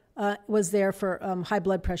pastor was there for high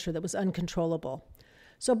blood pressure that was uncontrollable.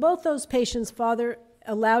 So both those patients, Father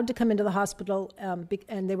allowed to come into the hospital,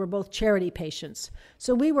 and they were both charity patients.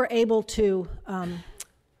 So we were able to,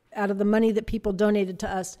 out of the money that people donated to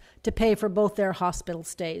us, to pay for both their hospital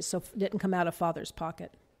stays, so it didn't come out of Father's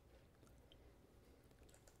pocket.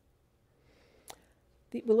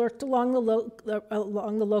 We worked along the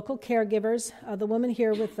local caregivers. The woman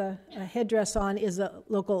here with a headdress on is a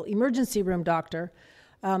local emergency room doctor.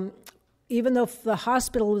 Even though the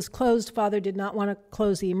hospital was closed, Father did not want to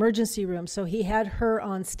close the emergency room, so he had her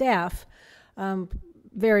on staff,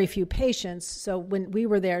 very few patients. So when we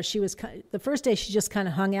were there, the first day she just kind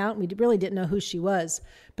of hung out, and we really didn't know who she was.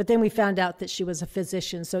 But then we found out that she was a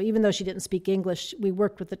physician, so even though she didn't speak English, we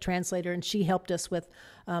worked with the translator, and she helped us with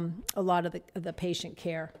a lot of the patient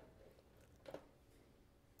care.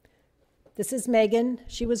 This is Megan.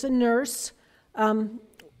 She was a nurse.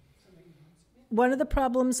 One of the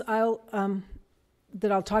problems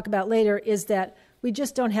that I'll talk about later is that we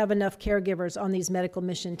just don't have enough caregivers on these medical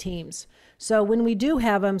mission teams. So when we do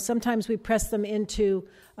have them, sometimes we press them into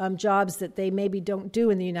jobs that they maybe don't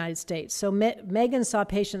do in the United States. So Megan saw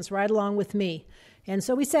patients right along with me. And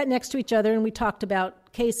so we sat next to each other and we talked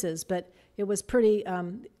about cases, but it was pretty,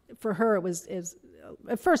 for her it was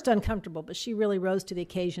at first uncomfortable, but she really rose to the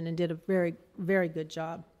occasion and did a very, very good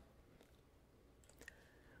job.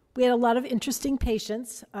 We had a lot of interesting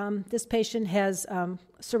patients. This patient has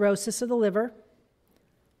cirrhosis of the liver.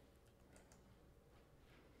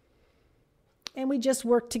 And we just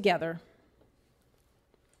worked together.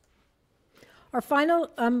 Our final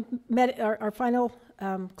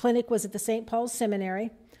clinic was at the St. Paul's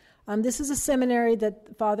Seminary. This is a seminary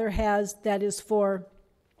that Father has that is for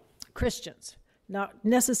Christians, not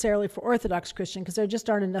necessarily for Orthodox Christians, because there just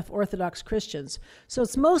aren't enough Orthodox Christians. So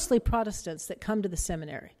it's mostly Protestants that come to the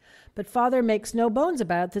seminary. But Father makes no bones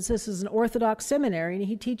about it that this is an Orthodox seminary, and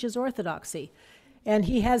he teaches Orthodoxy. And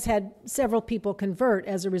he has had several people convert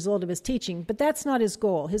as a result of his teaching, but that's not his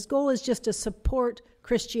goal. His goal is just to support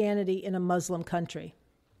Christianity in a Muslim country.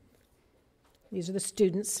 These are the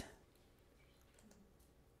students.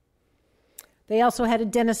 They also had a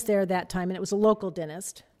dentist there that time, and it was a local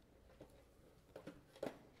dentist.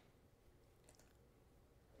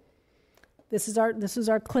 This is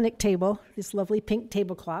our clinic table, this lovely pink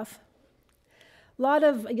tablecloth.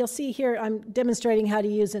 You'll see here, I'm demonstrating how to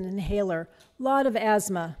use an inhaler. A lot of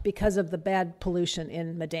asthma because of the bad pollution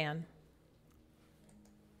in Medan.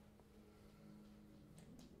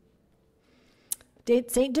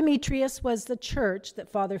 St. Demetrius was the church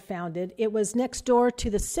that Father founded. It was next door to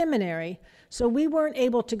the seminary, so we weren't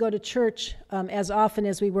able to go to church as often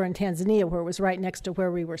as we were in Tanzania, where it was right next to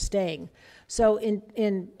where we were staying. So in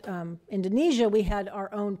Indonesia, we had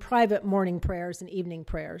our own private morning prayers and evening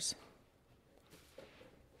prayers.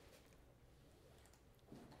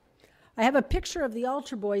 I have a picture of the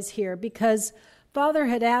altar boys here because Father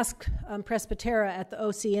had asked Presbytera at the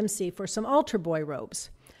OCMC for some altar boy robes.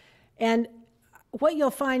 And what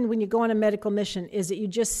you'll find when you go on a medical mission is that you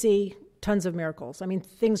just see tons of miracles. I mean,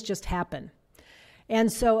 things just happen.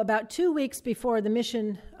 And so about 2 weeks before the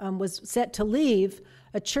mission was set to leave,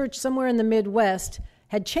 a church somewhere in the Midwest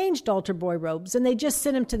had changed altar boy robes, and they just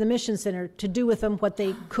sent them to the mission center to do with them what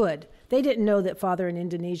they could. They didn't know that Father in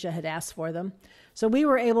Indonesia had asked for them. So we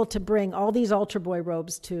were able to bring all these altar boy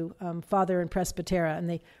robes to Father and Presbytera, and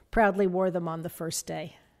they proudly wore them on the first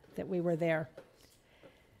day that we were there.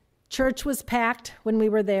 Church was packed when we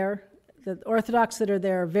were there. The Orthodox that are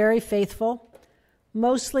there are very faithful,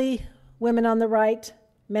 mostly women on the right,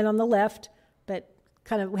 men on the left, but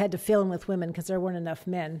kind of had to fill in with women because there weren't enough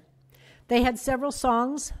men. They had several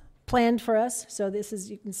songs planned for us, so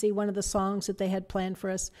you can see one of the songs that they had planned for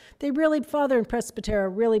us. Father and Presbytera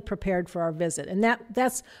really prepared for our visit, and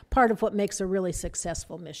that's part of what makes a really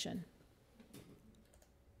successful mission.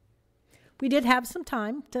 We did have some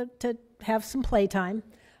time to have some playtime.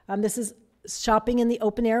 This is shopping in the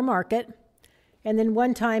open-air market. And then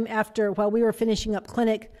one time while we were finishing up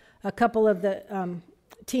clinic, a couple of the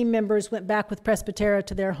team members went back with Presbytera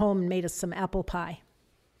to their home and made us some apple pie.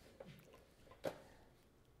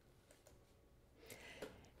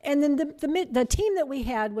 And then the team that we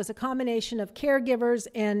had was a combination of caregivers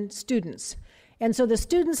and students. And so the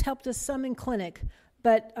students helped us some in clinic,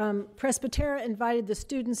 but Presbytera invited the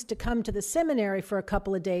students to come to the seminary for a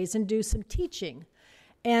couple of days and do some teaching.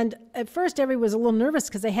 And at first, everyone was a little nervous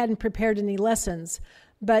because they hadn't prepared any lessons,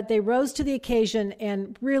 but they rose to the occasion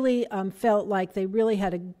and really felt like they really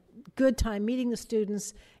had a good time meeting the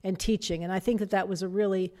students and teaching. And I think that was a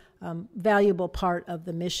really valuable part of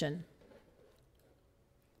the mission.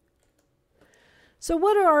 So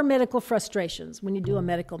what are our medical frustrations when you do a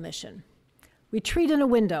medical mission? We treat in a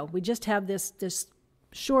window. We just have this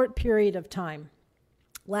short period of time.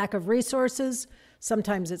 Lack of resources.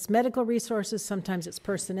 Sometimes it's medical resources, sometimes it's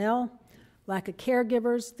personnel, lack of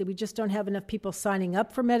caregivers, that we just don't have enough people signing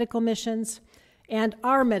up for medical missions, and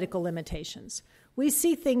our medical limitations. We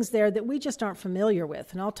see things there that we just aren't familiar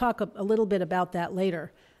with, and I'll talk a little bit about that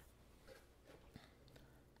later.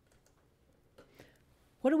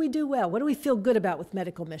 What do we do well? What do we feel good about with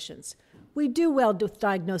medical missions? We do well with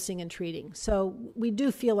diagnosing and treating, so we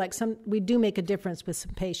do feel like we do make a difference with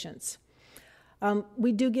some patients.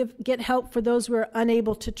 We do get help for those who are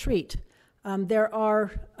unable to treat. There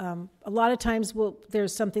are a lot of times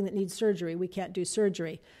there's something that needs surgery. We can't do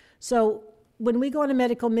surgery. So when we go on a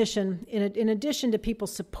medical mission, in addition to people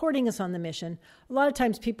supporting us on the mission, a lot of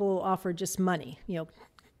times people will offer just money.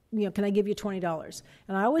 Can I give you $20?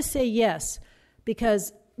 And I always say yes,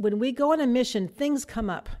 because when we go on a mission, things come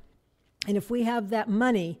up. And if we have that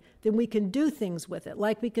money, then we can do things with it,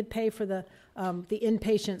 like we could pay for the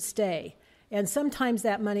inpatient stay. And sometimes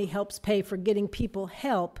that money helps pay for getting people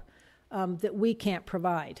help that we can't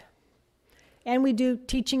provide. And we do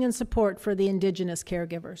teaching and support for the indigenous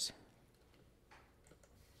caregivers.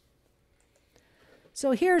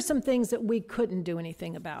 So here are some things that we couldn't do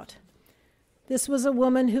anything about. This was a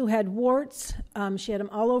woman who had warts. She had them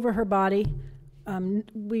all over her body.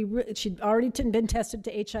 She'd already been tested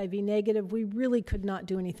to HIV negative. We really could not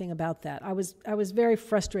do anything about that. I was very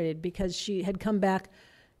frustrated because she had come back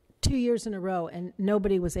 2 years in a row, and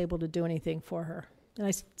nobody was able to do anything for her. And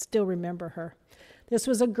I still remember her. This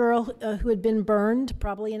was a girl who had been burned,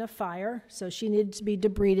 probably in a fire, so she needed to be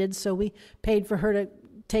debrided, so we paid for her to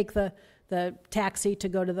take the taxi to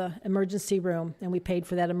go to the emergency room, and we paid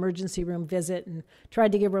for that emergency room visit and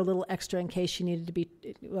tried to give her a little extra in case she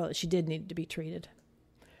did need to be treated.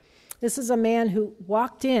 This is a man who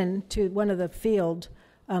walked in to one of the field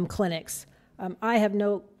clinics. I have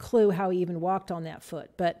no clue how he even walked on that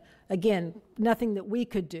foot. But again, nothing that we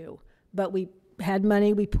could do. But we had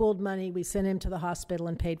money, we pooled money, we sent him to the hospital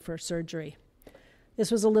and paid for surgery.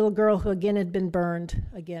 This was a little girl who again had been burned.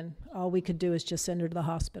 Again, all we could do is just send her to the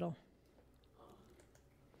hospital.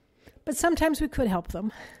 But sometimes we could help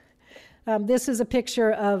them. This is a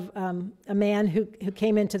picture of a man who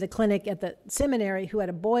came into the clinic at the seminary who had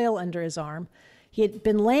a boil under his arm. He had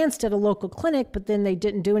been lanced at a local clinic, but then they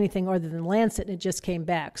didn't do anything other than lance it, and it just came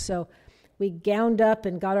back. So we gowned up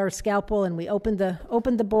and got our scalpel, and we opened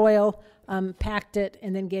the boil, packed it,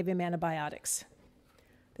 and then gave him antibiotics.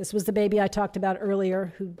 This was the baby I talked about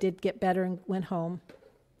earlier who did get better and went home.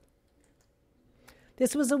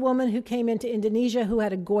 This was a woman who came into Indonesia who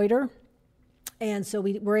had a goiter, and so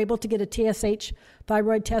we were able to get a TSH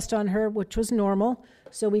thyroid test on her, which was normal.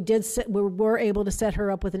 So we were able to set her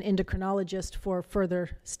up with an endocrinologist for further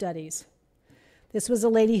studies. This was a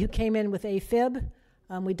lady who came in with AFib.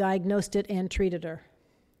 We diagnosed it and treated her.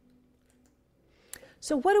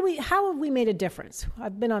 So how have we made a difference?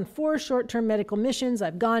 I've been on 4 short-term medical missions.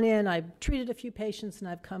 I've gone in, I've treated a few patients, and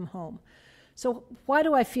I've come home. So why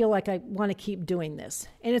do I feel like I want to keep doing this?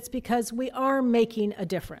 And it's because we are making a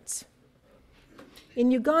difference. In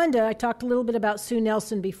Uganda, I talked a little bit about Sue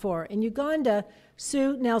Nelson before. In Uganda,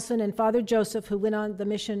 Sue Nelson and Father Joseph, who went on the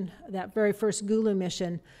mission, that very first Gulu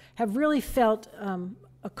mission, have really felt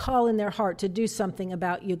a call in their heart to do something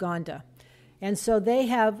about Uganda. And so they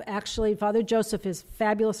have actually, Father Joseph is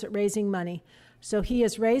fabulous at raising money. So he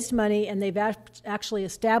has raised money, and they've actually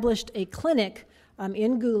established a clinic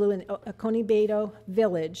in Gulu, in Akonibedo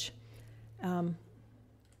village.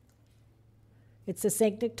 It's the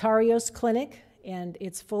St. Nectarios Clinic, and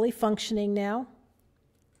it's fully functioning now.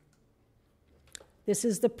 This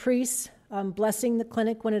is the priest blessing the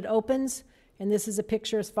clinic when it opens, and this is a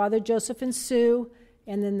picture of Father Joseph and Sue,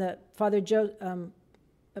 and then the Father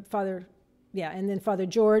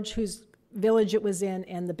George, whose village it was in,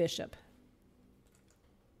 and the bishop.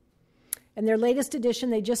 And their latest edition,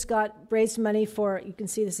 they just raised money for, you can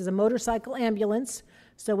see this is a motorcycle ambulance,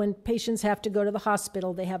 so when patients have to go to the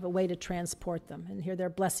hospital, they have a way to transport them. And here they're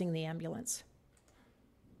blessing the ambulance.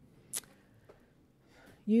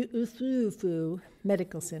 Ufufu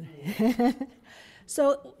Medical Center.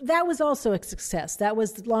 So that was also a success. That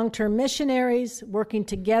was long-term missionaries working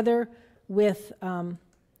together with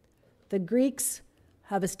the Greeks,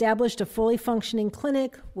 have established a fully functioning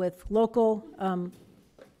clinic with local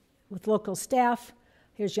staff.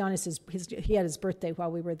 Here's Giannis, he had his birthday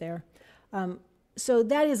while we were there. So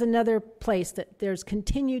that is another place that there's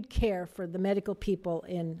continued care for the medical people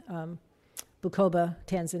in Bukoba,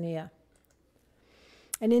 Tanzania.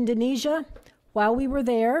 In Indonesia, while we were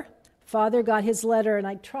there, Father got his letter, and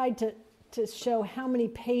I tried to show how many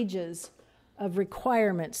pages of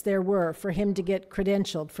requirements there were for him to get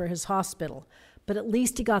credentialed for his hospital. But at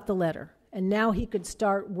least he got the letter. And now he could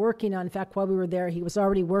start working on, in fact, while we were there, he was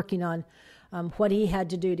already working on what he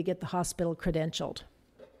had to do to get the hospital credentialed.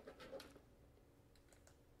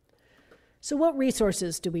 So what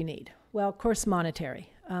resources do we need? Well, of course,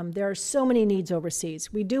 monetary. There are so many needs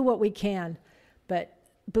overseas. We do what we can, but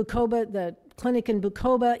Bukoba, the clinic in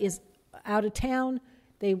Bukoba is out of town.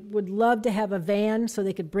 They would love to have a van so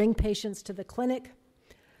they could bring patients to the clinic.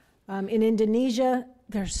 In Indonesia,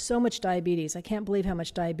 there's so much diabetes. I can't believe how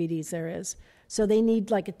much diabetes there is. So they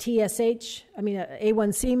need like a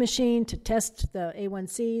A1C machine to test the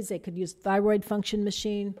A1Cs. They could use thyroid function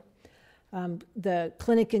machine. The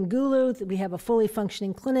clinic in Gulu, we have a fully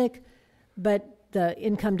functioning clinic, but the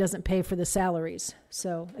income doesn't pay for the salaries.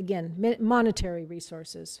 So again, monetary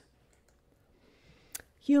resources.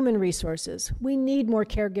 Human resources. We need more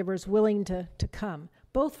caregivers willing to come,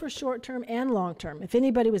 both for short-term and long-term. If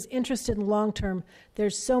anybody was interested in long-term,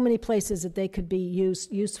 there's so many places that they could be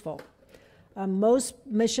useful. Most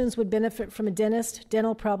missions would benefit from a dentist.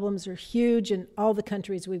 Dental problems are huge in all the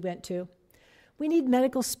countries we went to. We need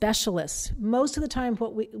medical specialists. Most of the time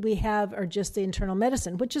what we have are just the internal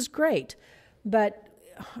medicine, which is great, but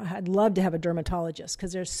I'd love to have a dermatologist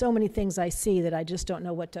because there's so many things I see that I just don't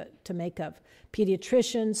know what to make of.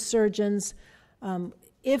 Pediatricians, surgeons.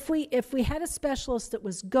 If we had a specialist that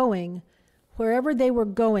was going, wherever they were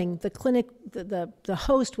going, the clinic, the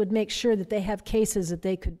host would make sure that they have cases that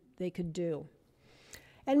they could do.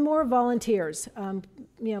 And more volunteers.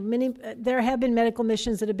 There have been medical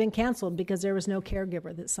missions that have been canceled because there was no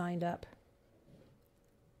caregiver that signed up.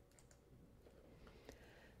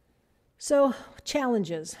 So,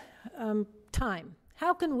 challenges. Time.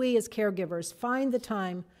 How can we as caregivers find the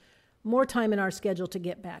time, more time in our schedule to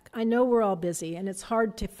get back? I know we're all busy, and it's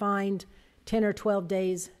hard to find 10 or 12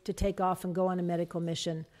 days to take off and go on a medical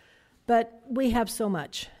mission, but we have so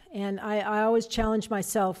much. And I always challenge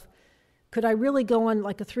myself, could I really go on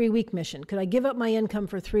like a 3-week mission? Could I give up my income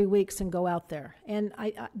for 3 weeks and go out there? And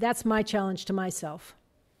that's my challenge to myself.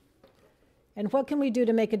 And what can we do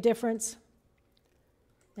to make a difference?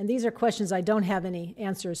 And these are questions I don't have any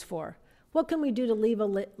answers for. what can we do to leave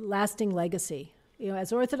a lasting legacy?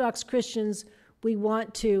 As Orthodox Christians, we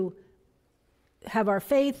want to have our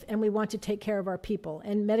faith and we want to take care of our people.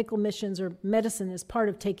 And medical missions or medicine is part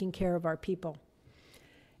of taking care of our people.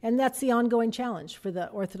 And that's the ongoing challenge for the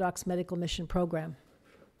Orthodox Medical Mission Program.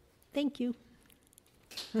 Thank you.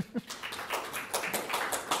 We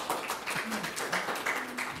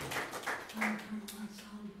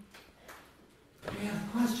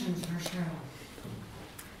have questions for Cheryl.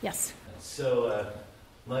 Yes. So,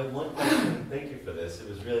 my one question, thank you for this. It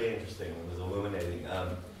was really interesting. It was illuminating.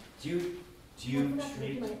 Do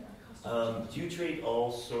you treat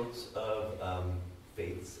all sorts of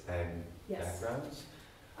faiths and backgrounds?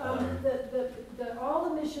 All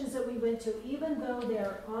the missions that we went to, even though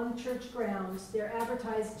they're on church grounds, they're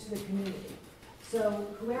advertised to the community. So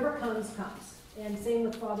whoever comes, comes. And same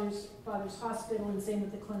with Father's Hospital, and same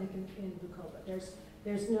with the clinic in Bukova.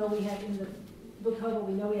 There's no, we had in the Bukova,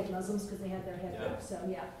 we know we had Muslims because they had their head up. So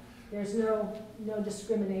yeah, there's no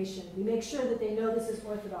discrimination. We make sure that they know this is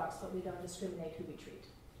Orthodox, but we don't discriminate who we treat.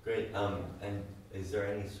 Great. And is there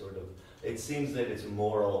any sort of, it seems that it's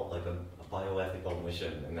moral, like a bioethical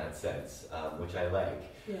mission in that sense, which I like.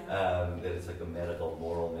 Yeah. That it's like a medical,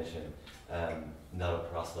 moral mission, not a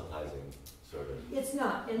proselytizing sort of. It's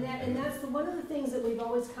not, and that's one of the things that we've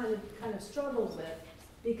always kind of struggled with,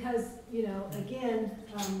 because again,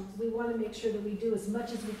 we want to make sure that we do as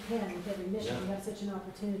much as we can with every mission. We have such an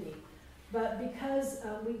opportunity, but because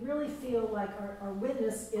we really feel like our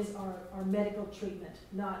witness is our medical treatment,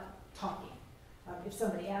 not talking. If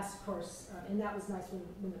somebody asks, of course, and that was nice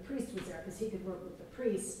when the priest was there, because he could work with the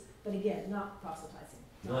priests, but again, not proselytizing.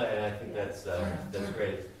 No, and I think that's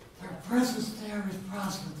great. Their presence there is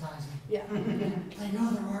proselytizing. Yeah. They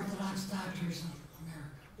know they're Orthodox doctors of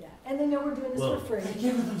America. Yeah, and they know we're doing this for free. They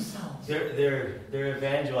give of themselves. They're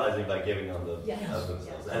evangelizing by giving of themselves.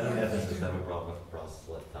 Yes. I think that's a systemic problem with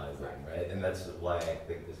proselytizing, right? And that's why I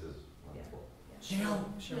think this is wonderful.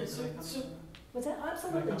 Cheryl, What's that?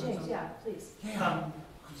 Absolutely, James. Yeah, please. I'm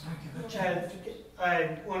sorry. Chad,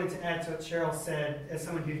 I wanted to add to what Cheryl said, as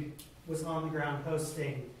someone who was on the ground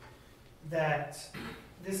hosting, that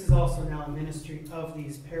this is also now a ministry of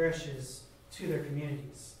these parishes to their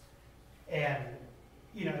communities. And,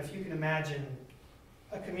 if you can imagine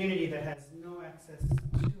a community that has no access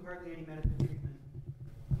to hardly any medical treatment,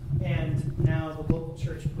 and now the local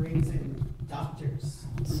church brings in doctors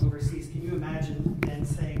from overseas. Can you imagine then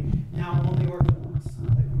saying, now only Orthodox?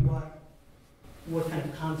 Like what kind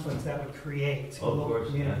of conflict that would create in the local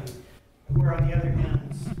community? Yeah. Where on the other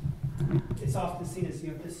hand, it's often seen as,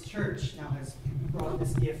 this church now has brought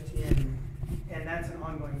this gift in, and that's an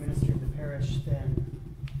ongoing ministry of the parish, then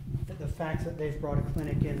the fact that they've brought a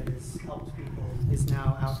clinic in that has helped people is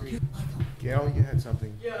now outreach. Gail, you had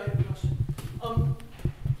something? Yeah, I have a question.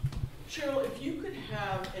 Cheryl, if you could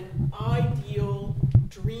have an ideal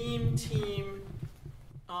dream team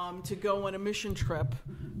to go on a mission trip,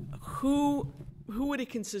 who would it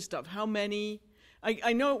consist of? How many?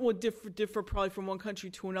 I know it will differ probably from one country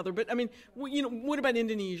to another, but I mean, what about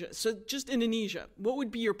Indonesia? So just Indonesia, what would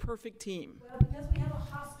be your perfect team? Well, because we have a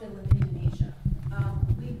hospital in Indonesia,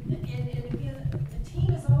 and again, a team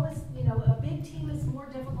is always, a big team is more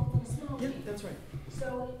difficult than a small team. Yeah, that's right.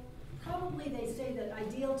 So probably they say that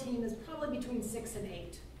ideal team is probably between 6 and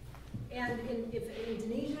 8. And if in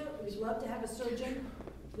Indonesia, we'd love to have a surgeon.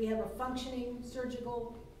 We have a functioning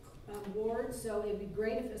surgical ward, so it'd be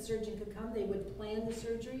great if a surgeon could come. They would plan the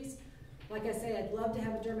surgeries. Like I say, I'd love to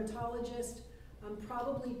have a dermatologist,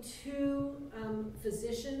 probably 2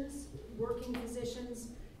 physicians, working physicians,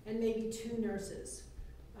 and maybe 2 nurses.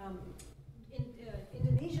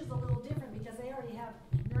 Indonesia's a little different because they already have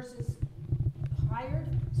nurses hired,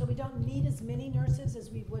 so we don't need as many nurses as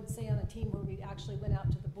we would say on a team where we actually went out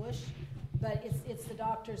to the bush. But it's the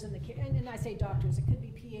doctors and the and I say doctors, it could be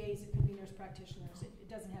PAs, it could be nurse practitioners. It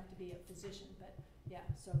doesn't have to be a physician, but yeah.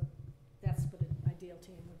 So that's what an ideal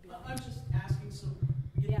team would be. I'm just asking, so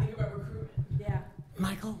you think about recruitment. Yeah.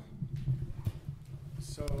 Michael.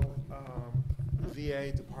 So,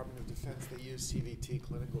 VA, Department of Defense, they use CVT,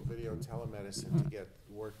 clinical video telemedicine, to get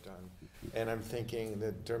work done. And I'm thinking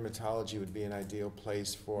that dermatology would be an ideal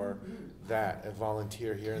place for that, a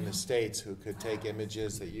volunteer here in the States who could take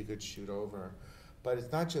images that you could shoot over. But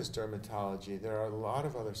it's not just dermatology. There are a lot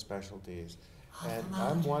of other specialties. And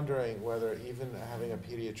I'm wondering whether even having a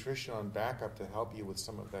pediatrician on backup to help you with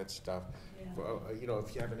some of that stuff,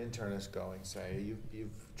 if you have an internist going, say,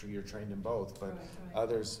 you're trained in both, but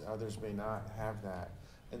others may not have that,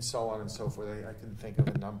 and so on and so forth. I can think of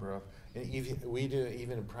a number of, and we do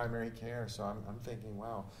even in primary care. So I'm thinking,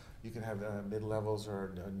 wow, you can have mid-levels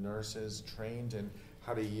or nurses trained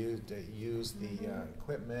how to use the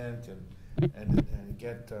equipment and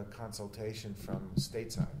get consultation from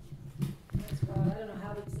stateside. That's right. I don't know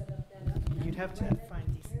how we'd set that up. You'd have to find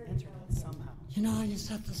decent internet somehow. You know how you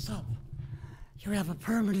set this up? You have a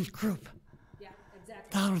permanent group Yeah,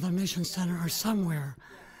 exactly. down at the mission center or somewhere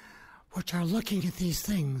which are looking at these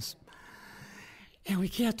things. And we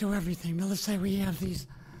can't do everything. Now, let's say we have these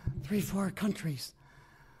 3-4 countries.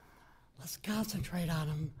 Let's concentrate on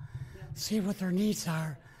them, see what their needs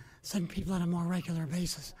are, send people on a more regular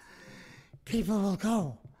basis. People will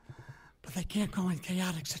go, but they can't go in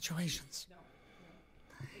chaotic situations.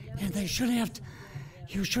 And they shouldn't have to,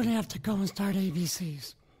 you shouldn't have to go and start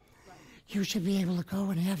ABCs. You should be able to go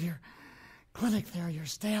and have your clinic there, your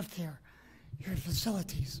staff there, your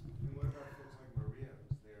facilities. And what about folks like Maria,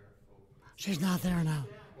 who's there? She's not there now.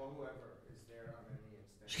 Well, whoever is there on any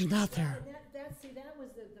extent. She's not there. That was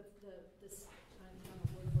I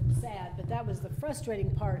don't know, we're sad, but that was the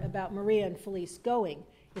frustrating part about Maria and Felice going,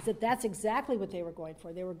 is that that's exactly what they were going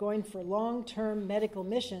for. They were going for long-term medical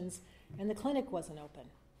missions, and the clinic wasn't open.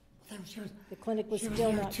 The clinic was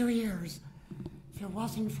still there not. 2 years. If it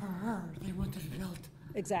wasn't for her, they wouldn't have built.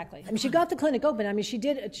 Exactly. I mean, she got the clinic open. I mean, she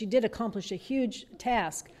did accomplish a huge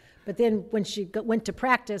task, but then when she went to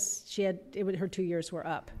practice, her 2 years were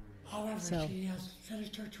up. However, So- she has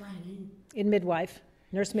finished her training. In midwife,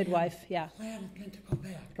 nurse midwife, yeah. Plan has been to go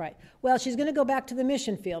back. Right. Well, she's going to go back to the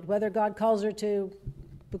mission field. Whether God calls her to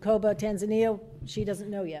Bukoba, Tanzania, she doesn't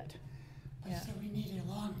know yet. But Yeah. so we need a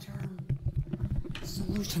long-term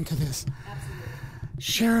solution to this. Absolutely.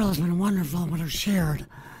 Cheryl has been wonderful with her shared.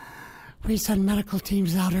 We send medical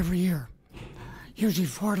teams out every year, usually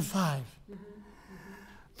 4 to 5.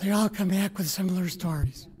 They all come back with similar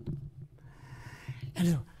stories.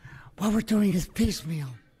 And what we're doing is piecemeal.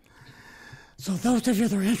 So those of you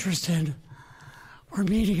that are interested, we're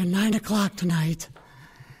meeting at 9 o'clock tonight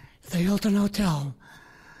at the Hilton Hotel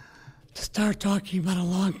to start talking about a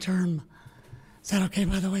long-term. Is that okay,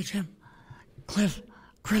 by the way, Jim? Cliff?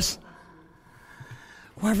 Chris?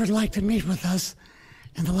 Whoever would like to meet with us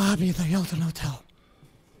in the lobby of the Hilton Hotel.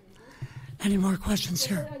 Any more questions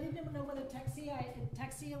here? I didn't know whether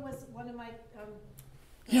Taxia was one of my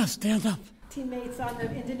Yes, stand up. teammates on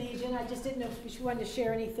the Indonesian. I just didn't know if she wanted to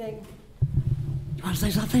share anything. You want to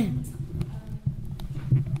say something?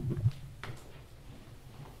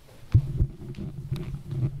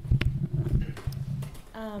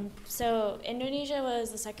 So Indonesia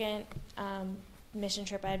was the second mission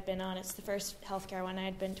trip I had been on. It's the first healthcare one. I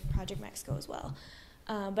had been to Project Mexico as well.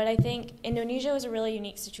 But I think Indonesia was a really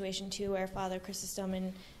unique situation too, where Father Chrysostom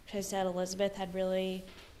and Sister Elizabeth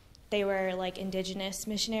they were like indigenous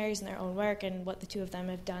missionaries in their own work, and what the two of them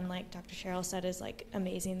have done, like Dr. Cheryl said, is like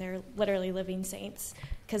amazing. They're literally living saints,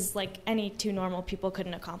 because like any two normal people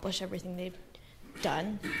couldn't accomplish everything they've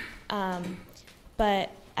done.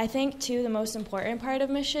 But I think too the most important part of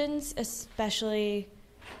missions, especially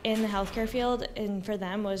in the healthcare field and for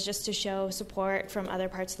them, was just to show support from other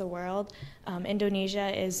parts of the world.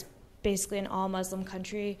 Indonesia is basically an all Muslim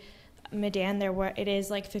country. Medan, it is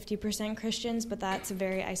like 50% Christians, but that's a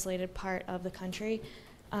very isolated part of the country.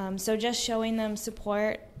 So just showing them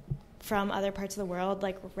support from other parts of the world,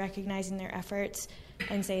 like recognizing their efforts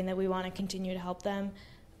and saying that we want to continue to help them,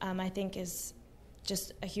 I think is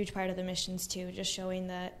just a huge part of the missions too, just showing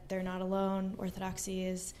that they're not alone. Orthodoxy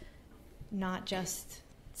is not just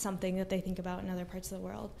something that they think about in other parts of the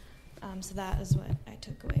world. So that is what I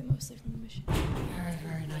took away mostly from the mission. Very,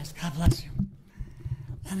 very nice. God bless you.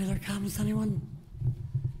 Any other comments, anyone?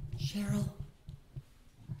 Cheryl?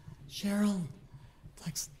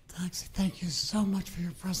 Thank you so much for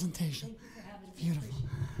your presentation. Beautiful.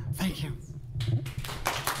 Thank you.